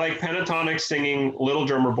song. I like Pentatonics singing "Little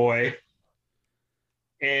Drummer Boy,"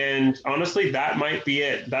 and honestly, that might be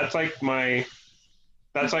it. That's like my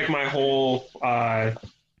whole my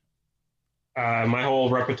whole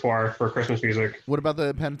repertoire for Christmas music. What about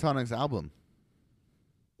the Pentatonics album?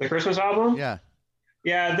 The Christmas album? Yeah.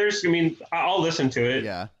 Yeah, I'll listen to it.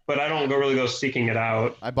 Yeah. But I don't really go seeking it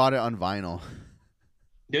out. I bought it on vinyl.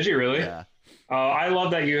 Did you really? Yeah. I love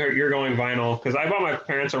that you're going vinyl, because I bought my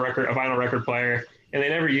parents a vinyl record player, and they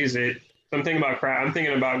never use it. So I'm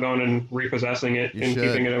thinking about going and repossessing it You and should.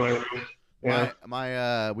 keeping it in my room.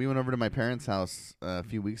 Yeah. We went over to my parents' house a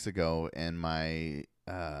few weeks ago, and my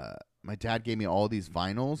dad gave me all these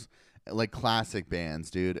vinyls, like classic bands,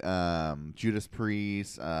 dude. Judas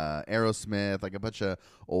Priest, Aerosmith, like a bunch of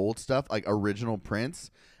old stuff, like original Prince.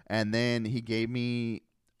 And then he gave me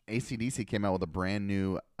AC/DC came out with a brand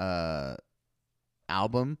new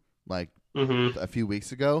album, like a few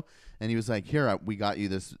weeks ago, and he was like, "Here, we got you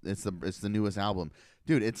this. It's the newest album,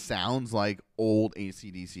 dude. It sounds like old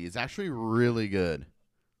AC/DC. It's actually really good."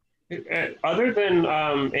 Other than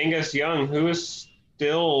Angus Young, who is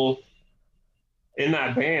still in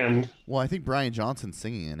that band? Well, I think Brian Johnson's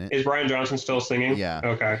singing in it. Is Brian Johnson still singing? Yeah.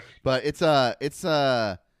 Okay. But it's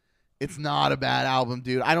not a bad album,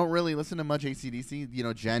 dude. I don't really listen to much AC/DC. You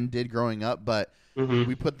know, Jen did growing up, but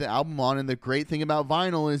we put the album on, and the great thing about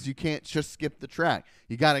vinyl is you can't just skip the track.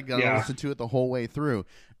 You gotta listen to it the whole way through.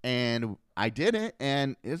 And I did it,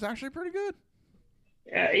 and it's actually pretty good.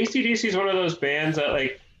 Yeah, AC/DC is one of those bands that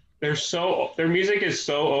like their music is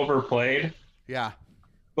so overplayed. Yeah.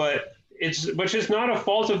 But which is not a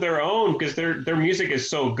fault of their own because their music is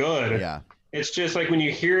so good. Yeah. It's just like when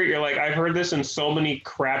you hear it, you're like, I've heard this in so many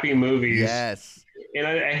crappy movies. Yes. And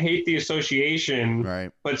I hate the association.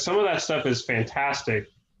 Right. But some of that stuff is fantastic.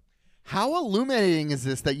 How illuminating is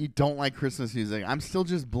this that you don't like Christmas music? I'm still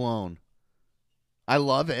just blown. I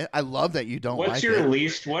love it. I love that you don't like it.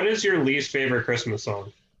 What is your least favorite Christmas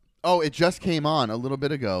song? Oh, it just came on a little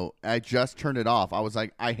bit ago. I just turned it off. I was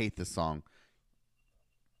like, I hate this song.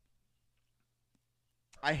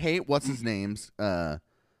 I hate what's his name's the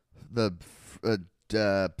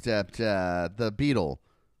Beatle.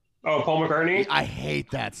 Oh, Paul McCartney? I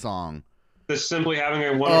hate that song. The Simply Having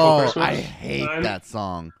a Wonderful Christmas. I hate that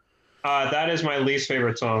song. That is my least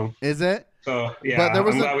favorite song. Is it? So yeah, I'm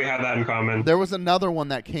glad we have that in common. There was another one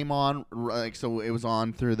that came on, like, so it was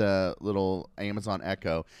on through the little Amazon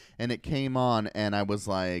Echo, and it came on, and I was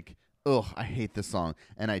like, "Ugh, I hate this song,"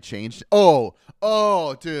 and I changed. Oh,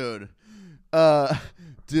 dude,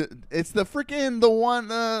 it's the freaking the one,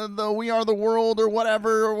 the We Are the World or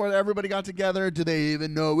whatever, where everybody got together. Do they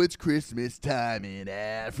even know it's Christmas time in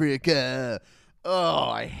Africa? Oh,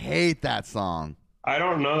 I hate that song. I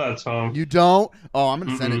don't know that song. You don't? Oh, I'm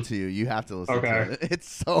gonna send it to you. You have to listen to it. It's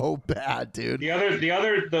so bad, dude.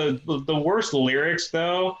 The worst lyrics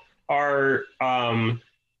though are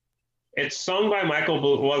it's sung by Michael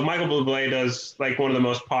Bublé does like one of the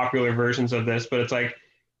most popular versions of this, but it's like,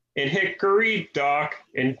 in Hickory Dock,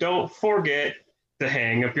 and don't forget to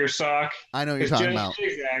hang up your sock. I know what you're talking about.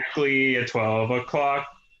 Exactly at 12 o'clock,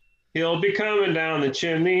 he'll be coming down the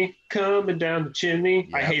chimney.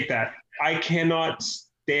 Yep. I hate that. I cannot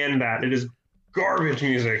stand that. It is garbage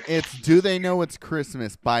music. It's Do They Know It's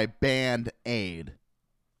Christmas by Band Aid.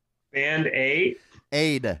 Band Aid?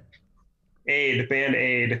 Band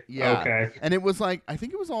Aid. Yeah. Okay. And it was like, I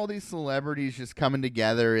think it was all these celebrities just coming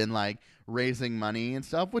together and like raising money and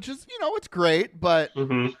stuff, which is, it's great, but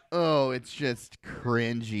it's just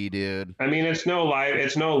cringy, dude. I mean, it's no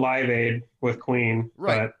Live Aid with Queen.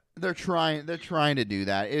 Right. But they're trying to do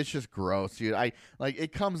that. It's just gross, dude. I like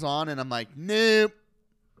it comes on and I'm like, nope.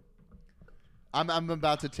 I'm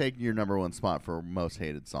about to take your number one spot for most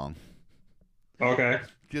hated song. Okay.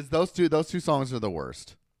 Because those two songs are the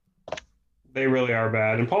worst. They really are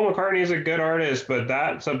bad. And Paul McCartney is a good artist, but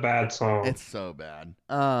that's a bad song. It's so bad.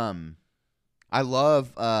 I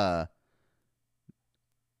love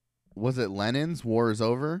was it Lennon's War Is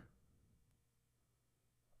Over?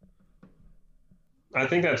 I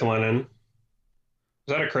think that's Lennon. Is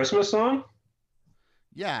that a Christmas song?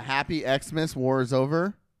 Yeah, Happy Xmas, War Is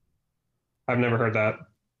Over. I've never heard that.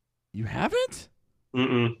 You haven't?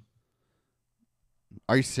 Mm-mm.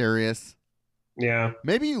 Are you serious? Yeah.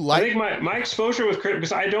 Maybe you like... I think my exposure with...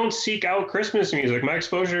 Because I don't seek out Christmas music. My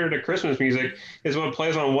exposure to Christmas music is what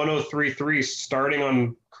plays on 103.3 starting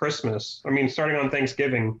on Christmas. I mean, starting on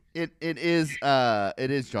Thanksgiving. It is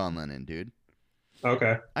John Lennon, dude.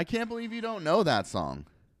 Okay. I can't believe you don't know that song.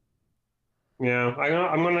 Yeah, I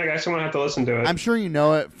guess I'm gonna have to listen to it. I'm sure you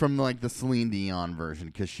know it from like the Celine Dion version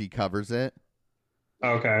because she covers it.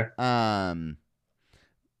 Okay. One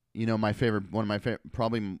of my favorite,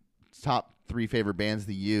 probably top 3 favorite bands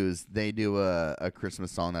to use. They do a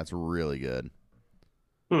Christmas song that's really good.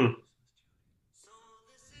 Oh,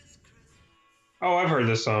 I've heard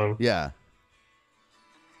this song. Yeah.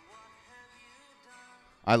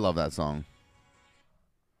 I love that song.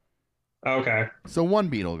 Okay. So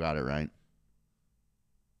one Beatle got it right.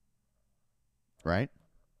 Right?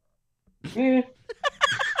 Yeah.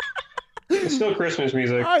 It's still Christmas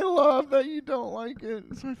music. I love that you don't like it.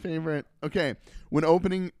 It's my favorite. Okay, when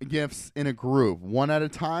opening gifts in a group, one at a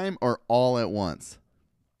time or all at once?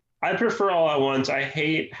 I prefer all at once. I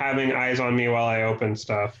hate having eyes on me while I open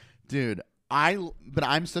stuff. Dude, I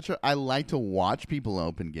like to watch people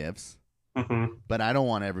open gifts, Hmm. but I don't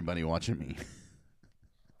want everybody watching me.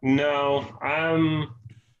 No,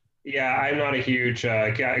 yeah, I'm not a huge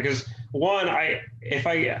guy because one, if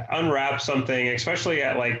I unwrap something, especially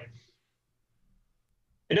at like,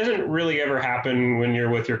 it doesn't really ever happen when you're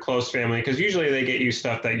with your close family because usually they get you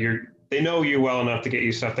stuff that they know you well enough to get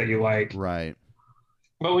you stuff that you like. Right.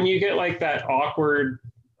 But when you get like that awkward,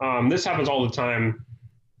 this happens all the time,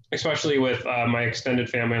 especially with my extended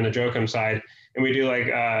family on the Jokum side, and we do like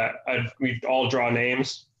we all draw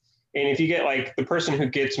names. And if you get like the person who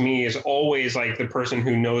gets me is always like the person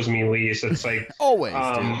who knows me least. It's like Always.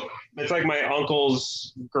 it's like my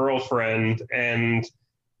uncle's girlfriend, and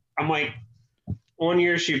I'm like, one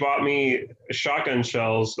year she bought me shotgun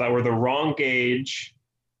shells that were the wrong gauge.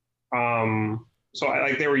 So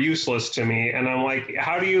they were useless to me, and I'm like,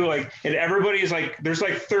 how do you like? And everybody's like, there's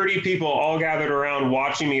like 30 people all gathered around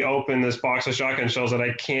watching me open this box of shotgun shells that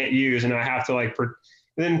I can't use, and I have to like,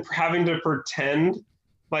 then having to pretend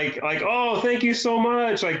like, oh, thank you so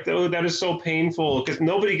much. Like, oh, that is so painful because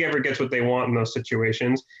nobody ever gets what they want in those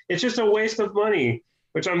situations. It's just a waste of money,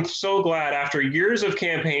 which I'm so glad after years of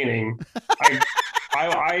campaigning,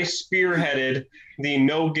 I spearheaded the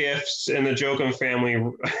no gifts in the Jokum family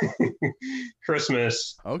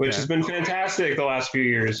Christmas, which has been fantastic the last few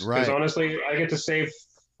years. Because honestly, I get to save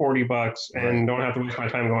 $40 and don't have to waste my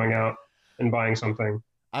time going out and buying something.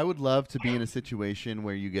 I would love to be in a situation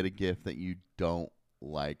where you get a gift that you don't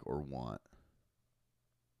like or want.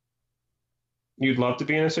 You'd love to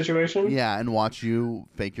be in a situation? Yeah, and watch you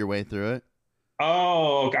fake your way through it.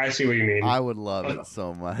 Oh, I see what you mean. I would love it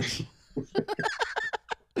so much.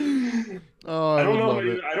 Oh, I don't know.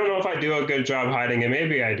 I don't know if I do a good job hiding it.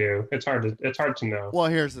 Maybe I do. It's hard to know. Well,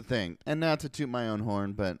 here's the thing, and not to toot my own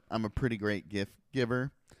horn, but I'm a pretty great gift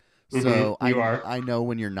giver. So I know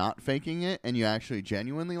when you're not faking it and you actually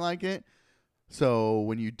genuinely like it. So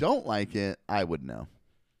when you don't like it, I would know.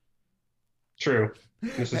 True.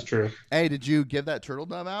 This is true. Hey, did you give that turtle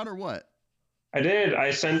dove out or what? I did.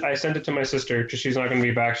 I sent it to my sister because she's not going to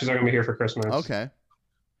be back. She's not going to be here for Christmas. Okay.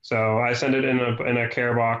 So I sent it in a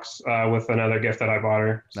care box with another gift that I bought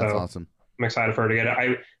her. So that's awesome. I'm excited for her to get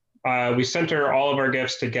it. We sent her all of our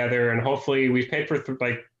gifts together, and hopefully we paid for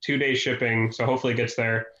 2 days shipping. So hopefully it gets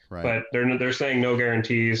there. Right. But they're saying no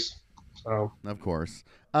guarantees. So of course,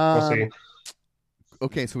 we'll see.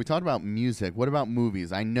 Okay, so we talked about music. What about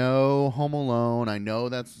movies? I know Home Alone. I know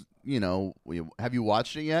that's have you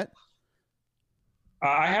watched it yet?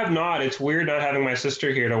 I have not. It's weird not having my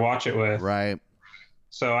sister here to watch it with. Right.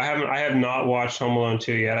 So I have not watched Home Alone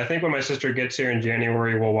 2 yet. I think when my sister gets here in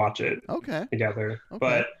January, we'll watch it together. Okay.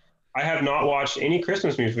 But I have not watched any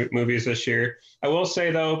Christmas movies this year. I will say,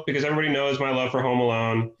 though, because everybody knows my love for Home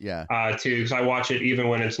Alone, too, because I watch it even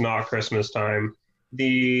when it's not Christmas time.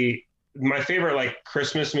 My favorite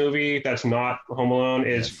Christmas movie that's not Home Alone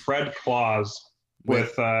is Fred Claus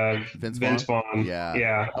with Vince Vaughn.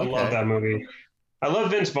 Yeah. I love that movie. I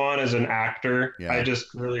love Vince Vaughn as an actor. Yeah. I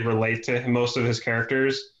just really relate to most of his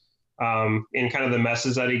characters in kind of the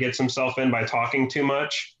messes that he gets himself in by talking too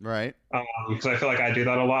much. Right. Because I feel like I do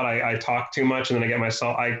that a lot. I talk too much, and then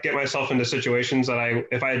I get myself into situations that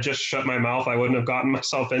if I had just shut my mouth, I wouldn't have gotten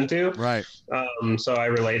myself into. Right. So I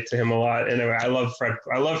relate to him a lot. Anyway, I love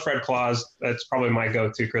Fred Claus. That's probably my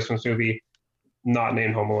go-to Christmas movie, not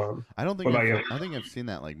named Home Alone. I don't think. What about you? I think I've seen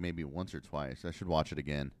that maybe once or twice. I should watch it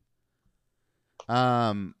again.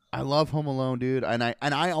 I love Home Alone, dude, and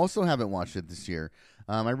I also haven't watched it this year.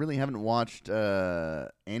 I really haven't watched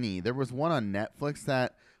any. There was one on Netflix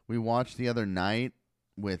that we watched the other night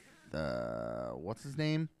with what's his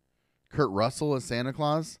name? Kurt Russell as Santa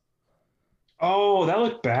Claus. Oh, that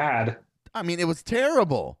looked bad. I mean, it was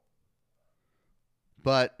terrible,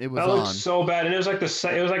 but it was. That looked so bad, and it was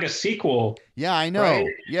like a sequel. Yeah, I know. Right?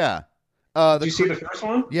 Yeah. Did you see the first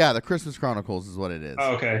one? Yeah, the Christmas Chronicles is what it is.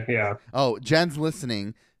 Oh, okay, yeah. Oh, Jen's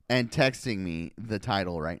listening and texting me the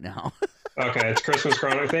title right now. Okay, it's Christmas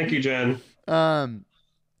Chronicles. Thank you, Jen.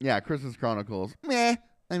 Yeah, Christmas Chronicles. Meh.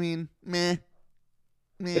 I mean, meh.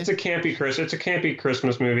 It's a campy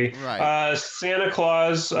Christmas movie. Right. Santa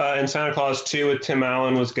Claus and Santa Claus 2 with Tim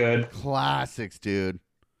Allen was good. Classics, dude.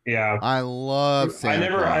 Yeah, I love Santa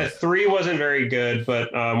Claus. 3 wasn't very good,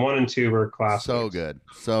 but 1 and 2 were classics. So good.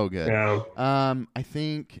 Yeah. I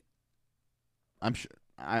think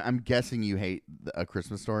I'm guessing you hate A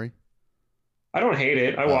Christmas Story. I don't hate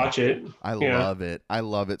it. I watch it. I Yeah. love it. I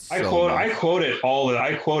love it so I much. quote it all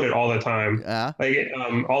the time. Yeah. Like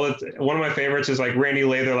one of my favorites is like Randy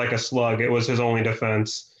lay there like a slug. It was his only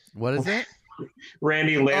defense. What is it?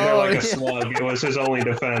 Randy lay there Oh, like a yeah. slug. It was his only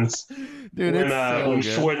defense. Dude, it's so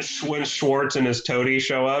good. When Schwartz and his toady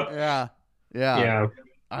show up. Yeah. Yeah. Yeah.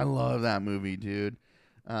 I love that movie, dude.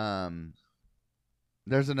 There's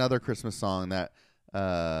another Christmas song that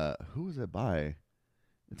who is it by?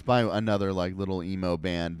 It's by another like little emo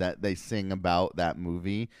band that they sing about that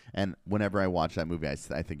movie, and whenever I watch that movie, I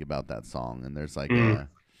think about that song. And there's like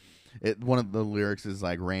one of the lyrics is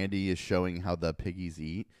like Randy is showing how the piggies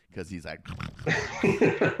eat because he's like.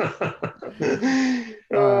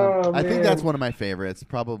 I think that's one of my favorites,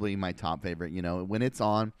 probably my top favorite. You know, when it's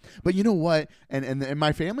on. But you know what? And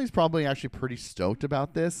my family's probably actually pretty stoked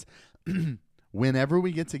about this. Whenever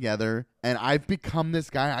we get together, and I've become this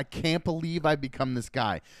guy, I can't believe I've become this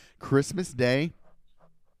guy. Christmas Day,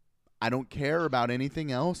 I don't care about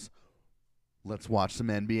anything else. Let's watch some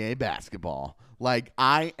NBA basketball. Like,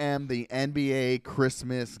 I am the NBA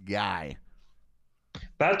Christmas guy.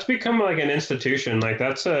 That's become like an institution. Like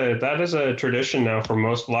that is a tradition now for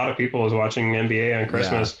a lot of people is watching NBA on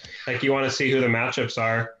Christmas. Yeah. Like you want to see who the matchups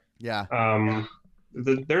are. Yeah.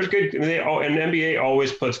 There's good. And NBA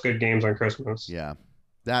always puts good games on Christmas. Yeah,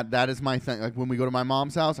 that is my thing. Like when we go to my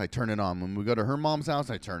mom's house, I turn it on. When we go to her mom's house,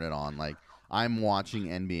 I turn it on. Like I'm watching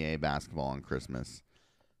NBA basketball on Christmas.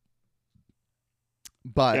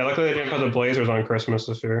 But yeah, luckily they didn't put the Blazers on Christmas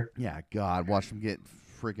this year. Yeah, God, watch them get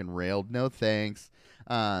freaking railed. No thanks.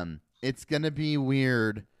 It's gonna be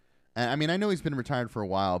weird. And I mean, I know he's been retired for a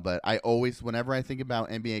while, but whenever I think about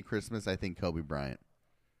NBA Christmas, I think Kobe Bryant.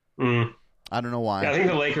 I don't know why. Yeah, I think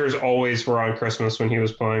the Lakers always were on Christmas when he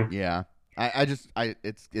was playing. Yeah.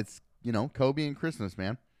 It's Kobe and Christmas,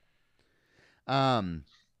 man.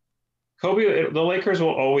 Kobe, the Lakers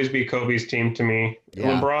will always be Kobe's team to me.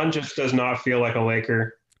 Yeah. LeBron just does not feel like a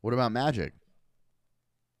Laker. What about Magic?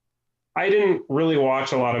 I didn't really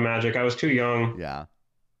watch a lot of Magic. I was too young. Yeah.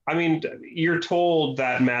 I mean, you're told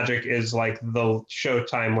that Magic is like the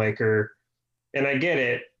Showtime Laker, and I get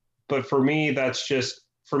it. But for me,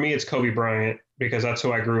 it's Kobe Bryant because that's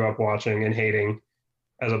who I grew up watching and hating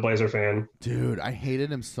as a Blazer fan. Dude, I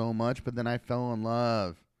hated him so much, but then I fell in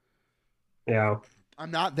love. Yeah. I'm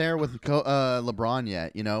not there with LeBron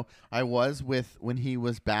yet, you know. I was when he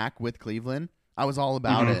was back with Cleveland. I was all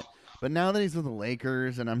about it. But now that he's with the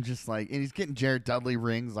Lakers and I'm just like, and he's getting Jared Dudley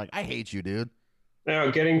rings, like, I hate you, dude.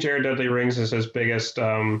 No, getting Jared Dudley rings is his biggest,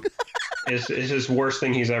 is his worst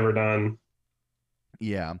thing he's ever done.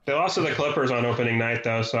 Yeah. They lost to the Clippers on opening night,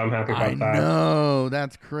 though, so I'm happy about that. I know.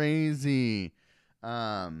 That's crazy.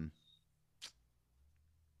 All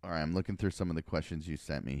right, I'm looking through some of the questions you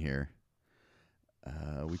sent me here.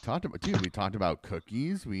 We talked about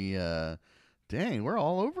cookies. Dang, we're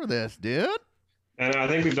all over this, dude. And I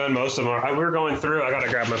think we've done most of them. We're going through. I got to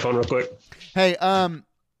grab my phone real quick. Hey,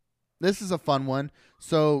 this is a fun one.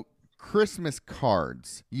 So, Christmas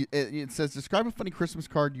cards. It says, describe a funny Christmas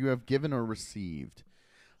card you have given or received.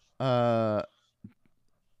 I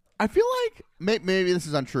feel like maybe this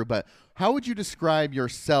is untrue, but how would you describe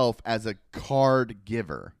yourself as a card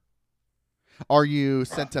giver? Are you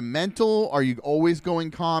sentimental? Are you always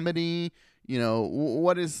going comedy? You know,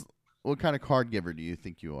 what kind of card giver do you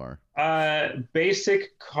think you are?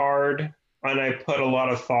 Basic card, and I put a lot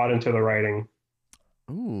of thought into the writing.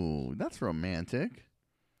 Ooh, that's romantic.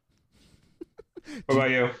 What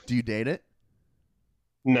about you? Do you date it?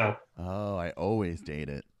 No. Oh, I always date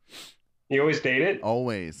it. You always date it?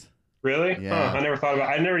 Always. Really? Yeah. I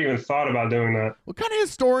never even thought about doing that. What kind of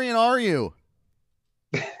historian are you?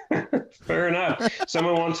 Fair enough.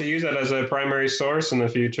 Someone wants to use that as a primary source in the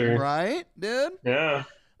future. Right, dude? Yeah.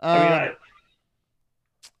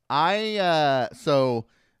 So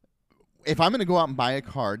if I'm going to go out and buy a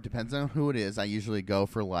card, depends on who it is, I usually go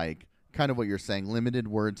for like kind of what you're saying, limited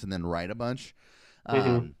words and then write a bunch.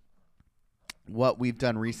 What we've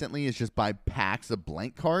done recently is just buy packs of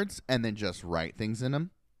blank cards and then just write things in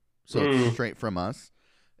them. So it's straight from us.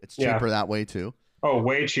 It's cheaper that way too. Oh,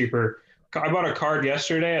 way cheaper. I bought a card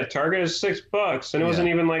yesterday at Target. It's $6, and it wasn't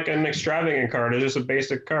even like an extravagant card. It was just a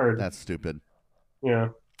basic card. That's stupid. Yeah.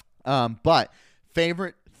 But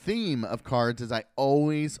favorite theme of cards is I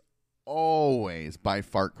always buy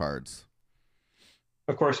fart cards.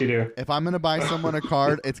 Of course you do. If I'm going to buy someone a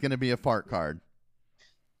card, it's going to be a fart card.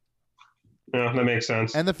 Yeah, that makes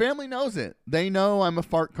sense. And the family knows it. They know I'm a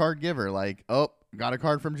fart card giver. Like, oh, got a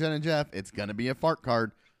card from Jen and Jeff. It's going to be a fart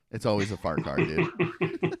card. It's always a fart card, dude.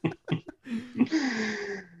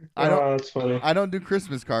 I don't. Oh, that's funny. I don't do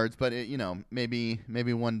Christmas cards, but maybe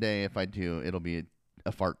one day if I do, it'll be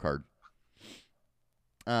a fart card.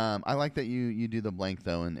 I like that you do the blank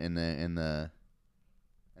though, in the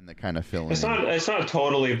kind of filling. It's not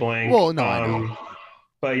totally blank. Well, no, I know.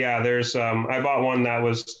 But yeah, there's I bought one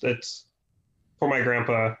it's for my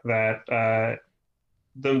grandpa that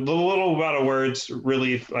the little amount of words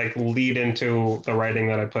really like lead into the writing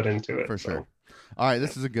that I put into it. For sure. All right,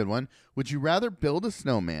 this is a good one. Would you rather build a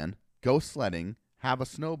snowman, go sledding, have a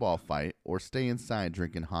snowball fight, or stay inside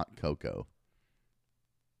drinking hot cocoa?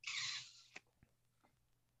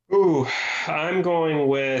 Ooh, I'm going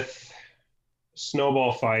with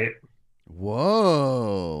snowball fight.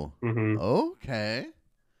 Whoa. Mm-hmm. Okay.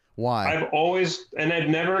 Why? I've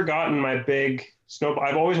never gotten my big snowball.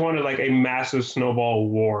 I've always wanted like a massive snowball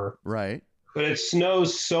war. Right. But it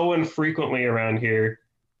snows so infrequently around here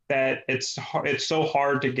that it's so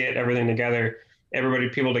hard to get everything together,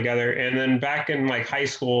 people together. And then back in like high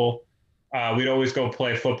school, we'd always go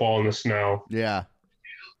play football in the snow. Yeah.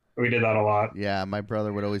 We did that a lot. Yeah, my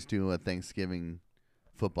brother would always do a Thanksgiving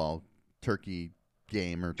football turkey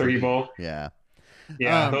game or turkey bowl. Yeah.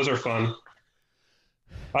 Yeah, those are fun.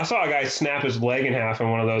 I saw a guy snap his leg in half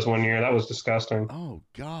in one of those one year. That was disgusting. Oh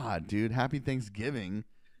God, dude! Happy Thanksgiving.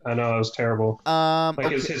 I know, it was terrible.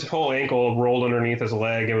 His whole ankle rolled underneath his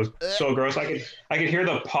leg. It was so gross. I could hear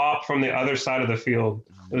the pop from the other side of the field.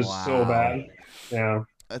 It was so bad. Yeah.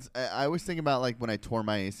 I always think about like when I tore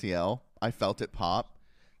my ACL, I felt it pop,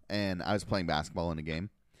 and I was playing basketball in a game,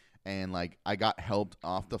 and like I got helped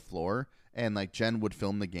off the floor, and like Jen would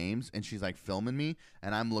film the games, and she's like filming me,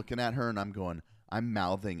 and I'm looking at her, and I'm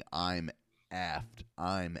mouthing, I'm effed,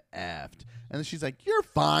 and then she's like, "You're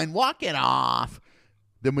fine, walk it off."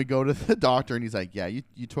 Then we go to the doctor, and he's like, "Yeah,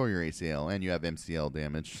 you tore your ACL, and you have MCL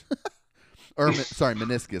damage." Or, sorry,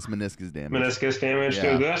 meniscus damage. Meniscus damage,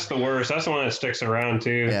 yeah. Dude, that's the worst. That's the one that sticks around,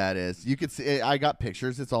 too. Yeah, it is. You could see, I got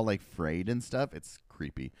pictures. It's all, like, frayed and stuff. It's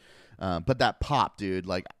creepy. But that pop, dude,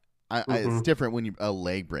 like, it's different when a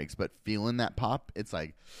leg breaks, but feeling that pop, it's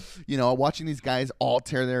like, watching these guys all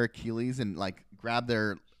tear their Achilles and, like, grab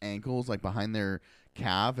their ankles, like, behind their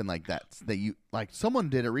calf, and, like, someone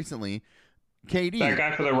did it recently. KD. That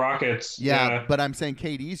guy for the Rockets. Yeah, but I'm saying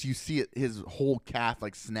KD's, you see his whole calf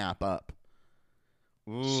like snap up.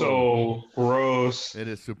 Ooh. So gross. It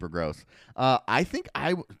is super gross. I think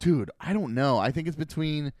I don't know. I think it's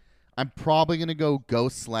between. I'm probably gonna go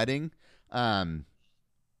sledding, but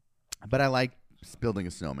I like building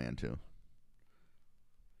a snowman too.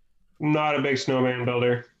 Not a big snowman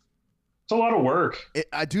builder. It's a lot of work.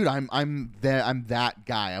 Dude, I'm that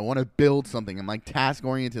guy. I want to build something. I'm like task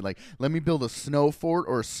oriented. Like, let me build a snow fort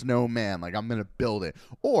or a snowman. Like, I'm gonna build it.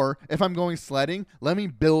 Or if I'm going sledding, let me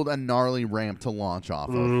build a gnarly ramp to launch off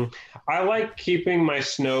of. I like keeping my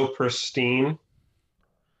snow pristine.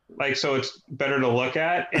 Like, so it's better to look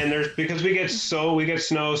at. And because we get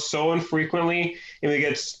snow so infrequently, and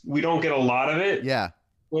we don't get a lot of it. Yeah.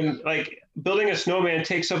 When like building a snowman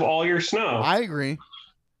takes up all your snow. I agree.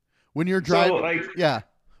 When you're driving,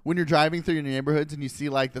 when you're driving through your neighborhoods and you see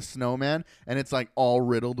like the snowman and it's like all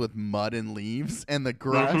riddled with mud and leaves and the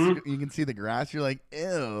grass, you can see the grass. You're like,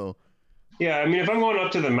 ew. Yeah, I mean, if I'm going up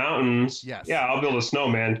to the mountains, yes. I'll build a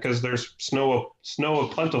snowman because there's snow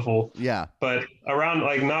plentiful. Yeah. But around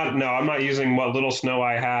I'm not using what little snow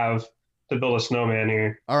I have to build a snowman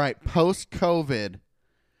here. All right, post-COVID,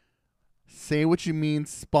 say what you mean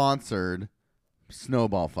sponsored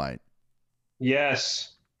snowball fight.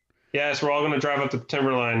 Yes, we're all going to drive up to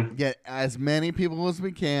Timberline. Get as many people as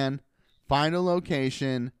we can. Find a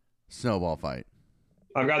location. Snowball fight.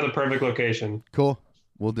 I've got the perfect location. Cool.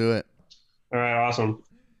 We'll do it. All right. Awesome.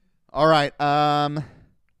 All right.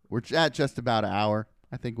 We're at just about an hour.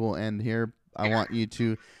 I think we'll end here. I want you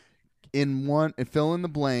to, fill in the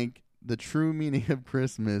blank. The true meaning of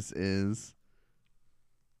Christmas is.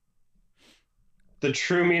 The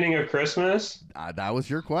true meaning of Christmas? That was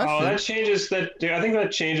your question. Oh, that changes. Dude, I think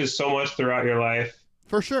that changes so much throughout your life.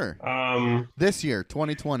 For sure. This year,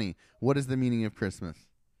 2020, what is the meaning of Christmas?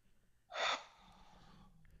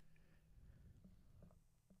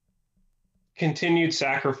 Continued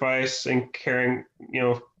sacrifice and caring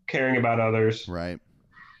about others. Right.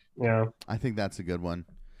 Yeah. I think that's a good one.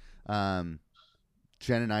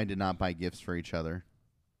 Jen and I did not buy gifts for each other.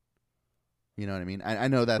 You know what I mean? I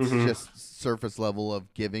know that's just surface level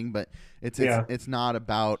of giving, but it's not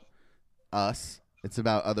about us. It's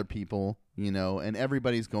about other people, and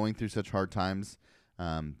everybody's going through such hard times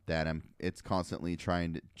that it's constantly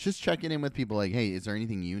trying to just checking in with people like, hey, is there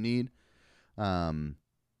anything you need? I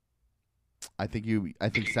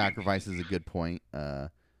think sacrifice is a good point.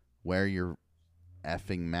 Wear your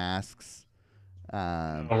effing masks.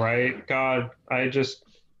 All right, God, I just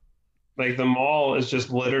like the mall is just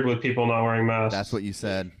littered with people not wearing masks. That's what you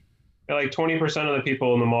said. Like 20% of the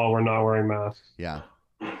people in the mall were not wearing masks. Yeah.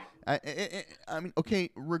 I mean,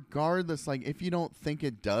 okay, regardless, like, if you don't think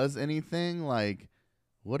it does anything, like,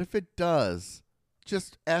 what if it does?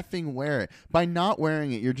 Just effing wear it. By not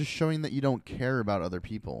wearing it, you're just showing that you don't care about other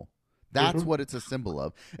people. That's what it's a symbol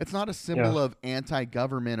of. It's not a symbol of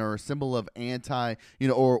anti-government or a symbol of anti,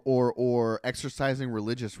 or exercising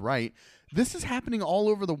religious right. This is happening all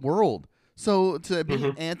over the world. So to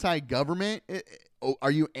be anti-government,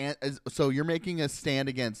 so you're making a stand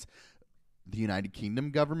against the United Kingdom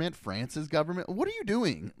government, France's government? What are you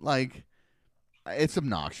doing? Like, it's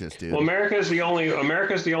obnoxious, dude. Well, America's the only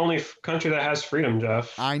country that has freedom,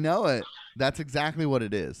 Jeff. I know it. That's exactly what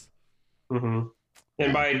it is.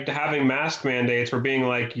 And by having mask mandates, we're being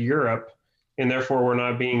like Europe, and therefore we're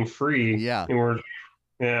not being free. Yeah.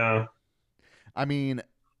 And I mean,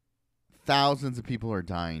 thousands of people are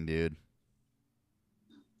dying, dude.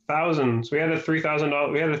 Thousands. We had a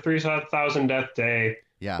 3,000 death day.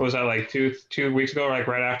 Yeah. What was that, like 2 weeks ago, like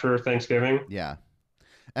right after Thanksgiving? Yeah.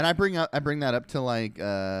 And I bring that up to like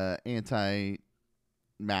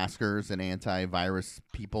anti-maskers and anti-virus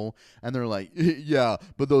people, and they're like, yeah,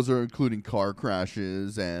 but those are including car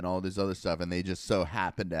crashes and all this other stuff, and they just so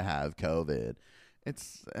happen to have COVID.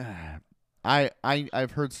 It's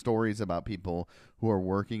I've heard stories about people who are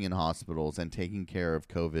working in hospitals and taking care of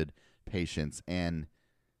COVID patients, and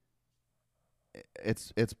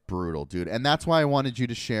it's brutal, dude. And that's why I wanted you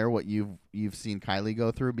to share what you've seen Kylie go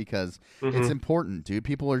through, because it's important, dude.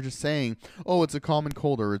 People are just saying, oh, it's a common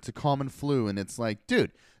cold or it's a common flu, and it's like,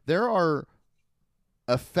 dude, there are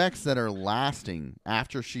effects that are lasting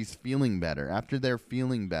after she's feeling better, after they're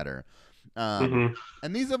feeling better. And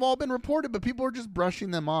these have all been reported, but people are just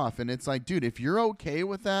brushing them off. And it's like, dude, if you're okay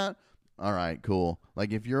with that, all right, cool.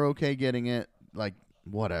 Like, if you're okay getting it, like,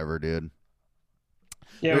 whatever, dude.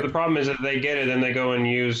 Yeah, but the problem is that they get it and they go and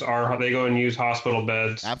use hospital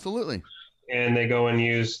beds. Absolutely. And they go and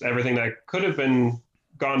use everything that could have been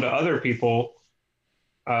gone to other people.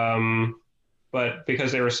 But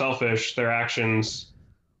because they were selfish, their actions.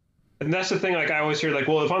 And that's the thing, like I always hear, like,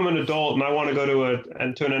 well, if I'm an adult and I want to go to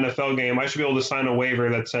an NFL game, I should be able to sign a waiver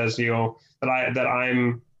that says, that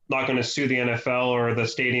I'm not going to sue the NFL or the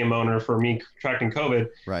stadium owner for me contracting COVID.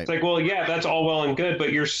 Right. It's like, well, yeah, that's all well and good,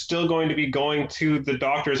 but you're still going to be going to the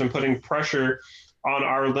doctors and putting pressure on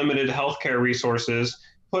our limited healthcare resources,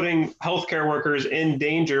 putting healthcare workers in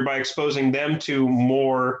danger by exposing them to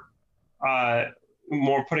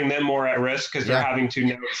putting them more at risk because they're having to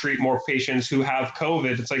now treat more patients who have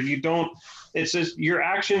COVID. It's like, it's just, your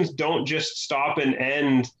actions don't just stop and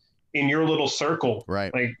end in your little circle.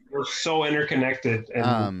 Right. Like, we're so interconnected,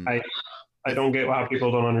 and I don't get how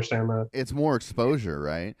people don't understand that. It's more exposure,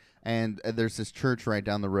 right? And there's this church right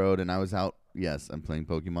down the road, and I was out. Yes, I'm playing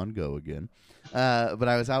Pokemon Go again. But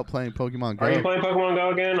I was out playing Pokemon Go. Are you playing Pokemon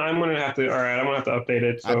Go again? I'm gonna have to update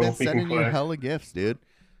it. So I've been sending you hella gifts, dude.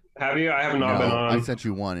 Have you? I have not been on. I sent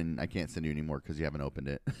you one, and I can't send you anymore because you haven't opened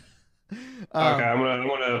it. Okay, I'm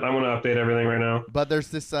gonna update everything right now. But there's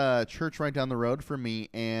this church right down the road from me,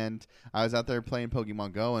 and I was out there playing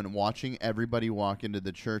Pokemon Go and watching everybody walk into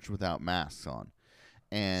the church without masks on.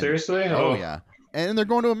 And seriously? Oh yeah, and they're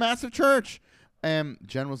going to a massive church. And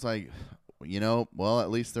Jen was like, well, at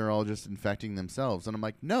least they're all just infecting themselves. And I'm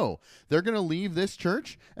like, no, they're going to leave this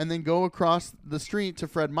church and then go across the street to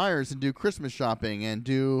Fred Meyer's and do Christmas shopping and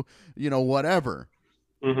do, whatever.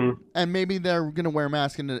 And maybe they're going to wear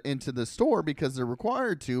masks into the store because they're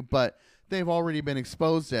required to, but they've already been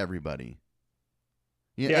exposed to everybody.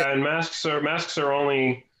 And masks are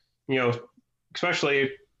only, especially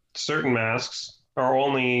certain masks are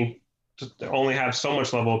only have so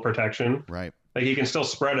much level of protection. Right. Like, you can still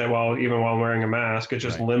spread it even while wearing a mask. It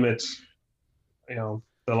just limits, the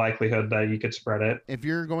likelihood that you could spread it. If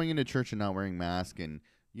you're going into church and not wearing a mask and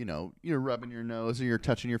you're rubbing your nose or you're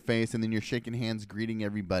touching your face and then you're shaking hands, greeting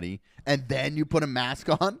everybody, and then you put a mask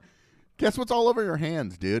on, guess what's all over your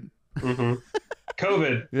hands, dude?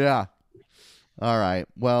 COVID. Yeah. All right.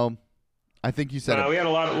 Well, I think you said we had a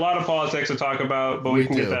lot of politics to talk about, but we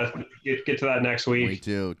can get to that next week. We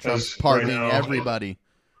do. Trump's pardoning everybody.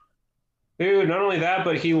 Dude, not only that,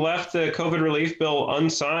 but he left the COVID relief bill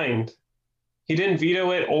unsigned. He didn't veto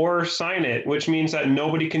it or sign it, which means that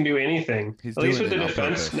nobody can do anything. At least with the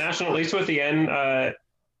defense, at least with the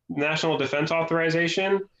National Defense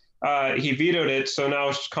Authorization, he vetoed it. So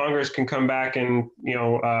now Congress can come back and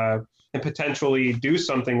and potentially do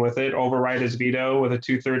something with it, override his veto with a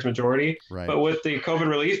 2/3 majority. Right. But with the COVID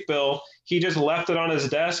relief bill, he just left it on his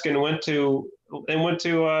desk and went to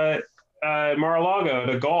Mar-a-Lago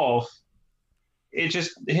to golf. It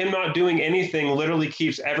just, him not doing anything literally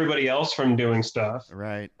keeps everybody else from doing stuff.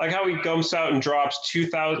 Right. Like how he comes out and drops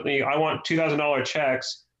I want $2,000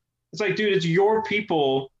 checks. It's like, dude, it's your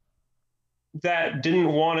people that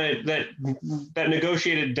didn't want it, that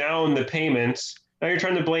negotiated down the payments. Now you're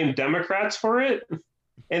trying to blame Democrats for it.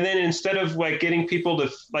 And then instead of like getting people to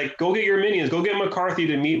like, go get your minions, go get McCarthy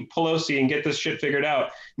to meet Pelosi and get this shit figured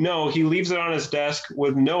out. No, he leaves it on his desk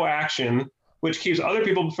with no action, which keeps other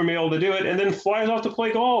people from being able to do it, and then flies off to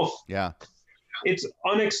play golf. Yeah.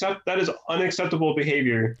 That is unacceptable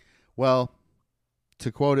behavior. Well,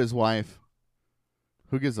 to quote his wife,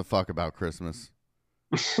 who gives a fuck about Christmas?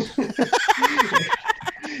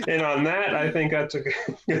 And on that, I think that's a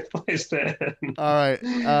good place to end. All right.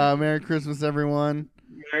 Merry Christmas, everyone.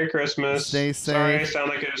 Merry Christmas. Stay safe. Sorry,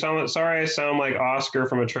 I sound like Oscar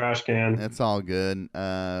from a trash can. It's all good.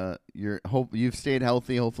 You've stayed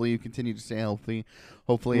healthy. Hopefully, you continue to stay healthy.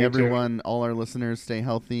 Hopefully, Me everyone, too. all our listeners, stay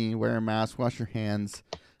healthy. Wear a mask. Wash your hands.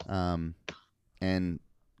 And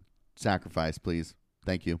sacrifice, please.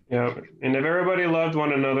 Thank you. Yeah, and if everybody loved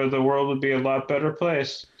one another, the world would be a lot better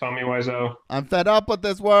place. Tommy Wiseau. I'm fed up with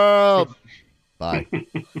this world. Bye.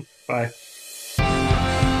 Bye.